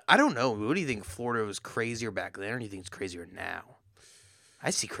was. I don't know. What do you think? Florida was crazier back then, or do you think it's crazier now? I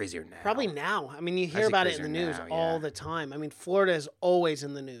see crazier now. Probably now. I mean, you I hear see about it in crazier the news now, all yeah. the time. I mean, Florida is always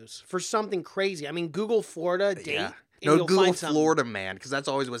in the news for something crazy. I mean, Google Florida date. Yeah. and No, you'll Google find something. Florida man, because that's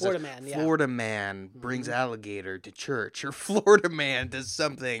always what it Florida says. man, yeah. Mm-hmm. Florida man brings alligator to church, or Florida man does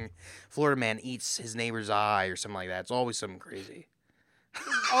something. Florida man eats his neighbor's eye, or something like that. It's always something crazy.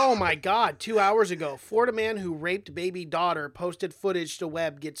 Oh my God! 2 hours ago, Florida man who raped baby daughter posted footage to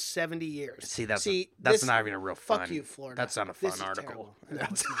web gets 70 years. See, that's this- not even a real fun. Fuck you, Florida. That's not a This fun is article. terrible. No,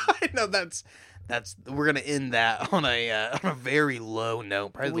 That's, it's I know that's we're gonna end that on a very low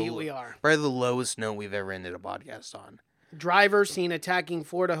note. Probably We are. probably the lowest note we've ever ended a podcast on. Driver seen attacking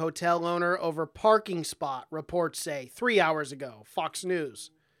Florida hotel owner over parking spot. Reports say 3 hours ago. Fox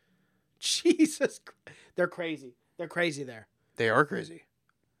News. Jesus, they're crazy. They're crazy there. They are crazy.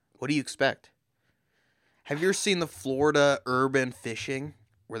 What do you expect? Have you ever seen the Florida urban fishing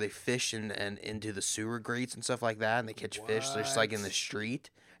where they fish and into the sewer grates and stuff like that, and they catch fish? They're just like in the What? street,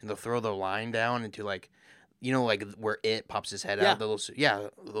 and they'll throw their line down into like, like where it pops his head Yeah. out.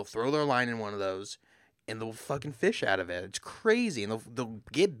 They'll throw their line in one of those, and they'll fucking fish out of it. It's crazy, and they'll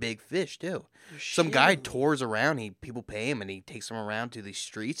get big fish too. Some guy Shit. tours around. People pay him, and he takes them around to these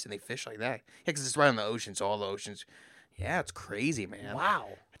streets, and they fish like that. Yeah, because it's right on the ocean, so all the oceans. Yeah, it's crazy, man. Wow.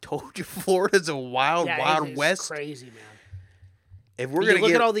 I told you, Florida's a wild, Yeah, wild it's west. crazy, man. If we're You gonna look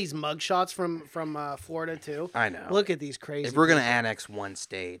get, at all these mugshots from Florida too. I know. Look at these crazy. if we're gonna people. annex one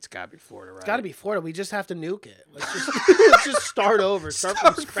state, it's gotta be Florida, right? It's got to be Florida. We just have to nuke it. Let's just let's just start over. Start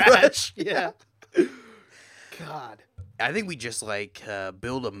from scratch. Yeah. God. I think we just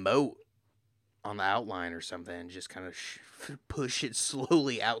build a moat on the outline or something, and just kind of push it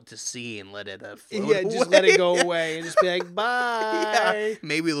slowly out to sea and let it float Yeah, just away. let it go away and just be like, bye. Yeah.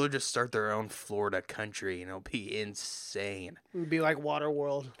 Maybe they'll just start their own Florida country, and it'll be insane. It'd be like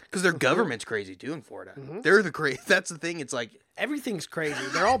Waterworld. Because their government's crazy too in Florida. Mm-hmm. They're the crazy. That's the thing. It's like Everything's crazy.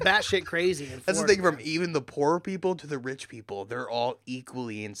 They're all batshit crazy in Florida. that's the thing. From man. even the poor people to the rich people, they're all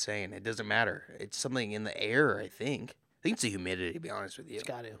equally insane. It doesn't matter. It's something in the air. I think it's the humidity. To be honest with you, It's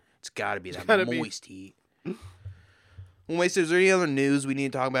got to. it's got to be that gotta be. moist heat. Well, wait, so is there any other news we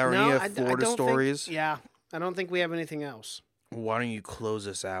need to talk about, or any I other Florida don't stories? Think, yeah, I don't think we have anything else. Why don't you close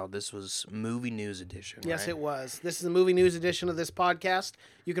us out? This was movie news edition. Yes, right? it was. This is the movie news edition of this podcast.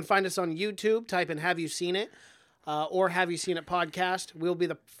 You can find us on YouTube. Type in "Have You Seen It?" Or "Have You Seen It?" podcast. We'll be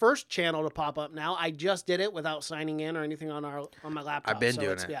the first channel to pop up now. I just did it without signing in or anything on my laptop. I've been so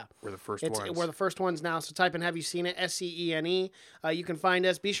doing it's- it. Yeah. We're the first It's, ones. we're the first ones now, so type in "Have You Seen It?" SCENE. You can find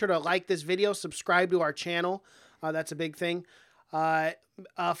us. Be sure to like this video, subscribe to our channel. That's a big thing.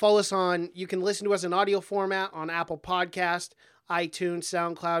 Follow us on. You can listen to us in audio format on Apple Podcast, iTunes,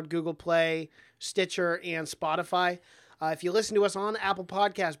 SoundCloud, Google Play, Stitcher, and Spotify. If you listen to us on Apple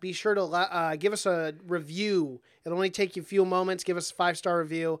Podcast, be sure to give us a review. It'll only take you a few moments. Give us a 5-star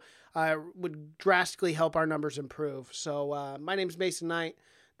review. Would drastically help our numbers improve. So my name is Mason Knight.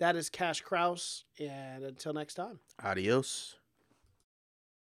 That is Cash Kraus. And until next time. Adios.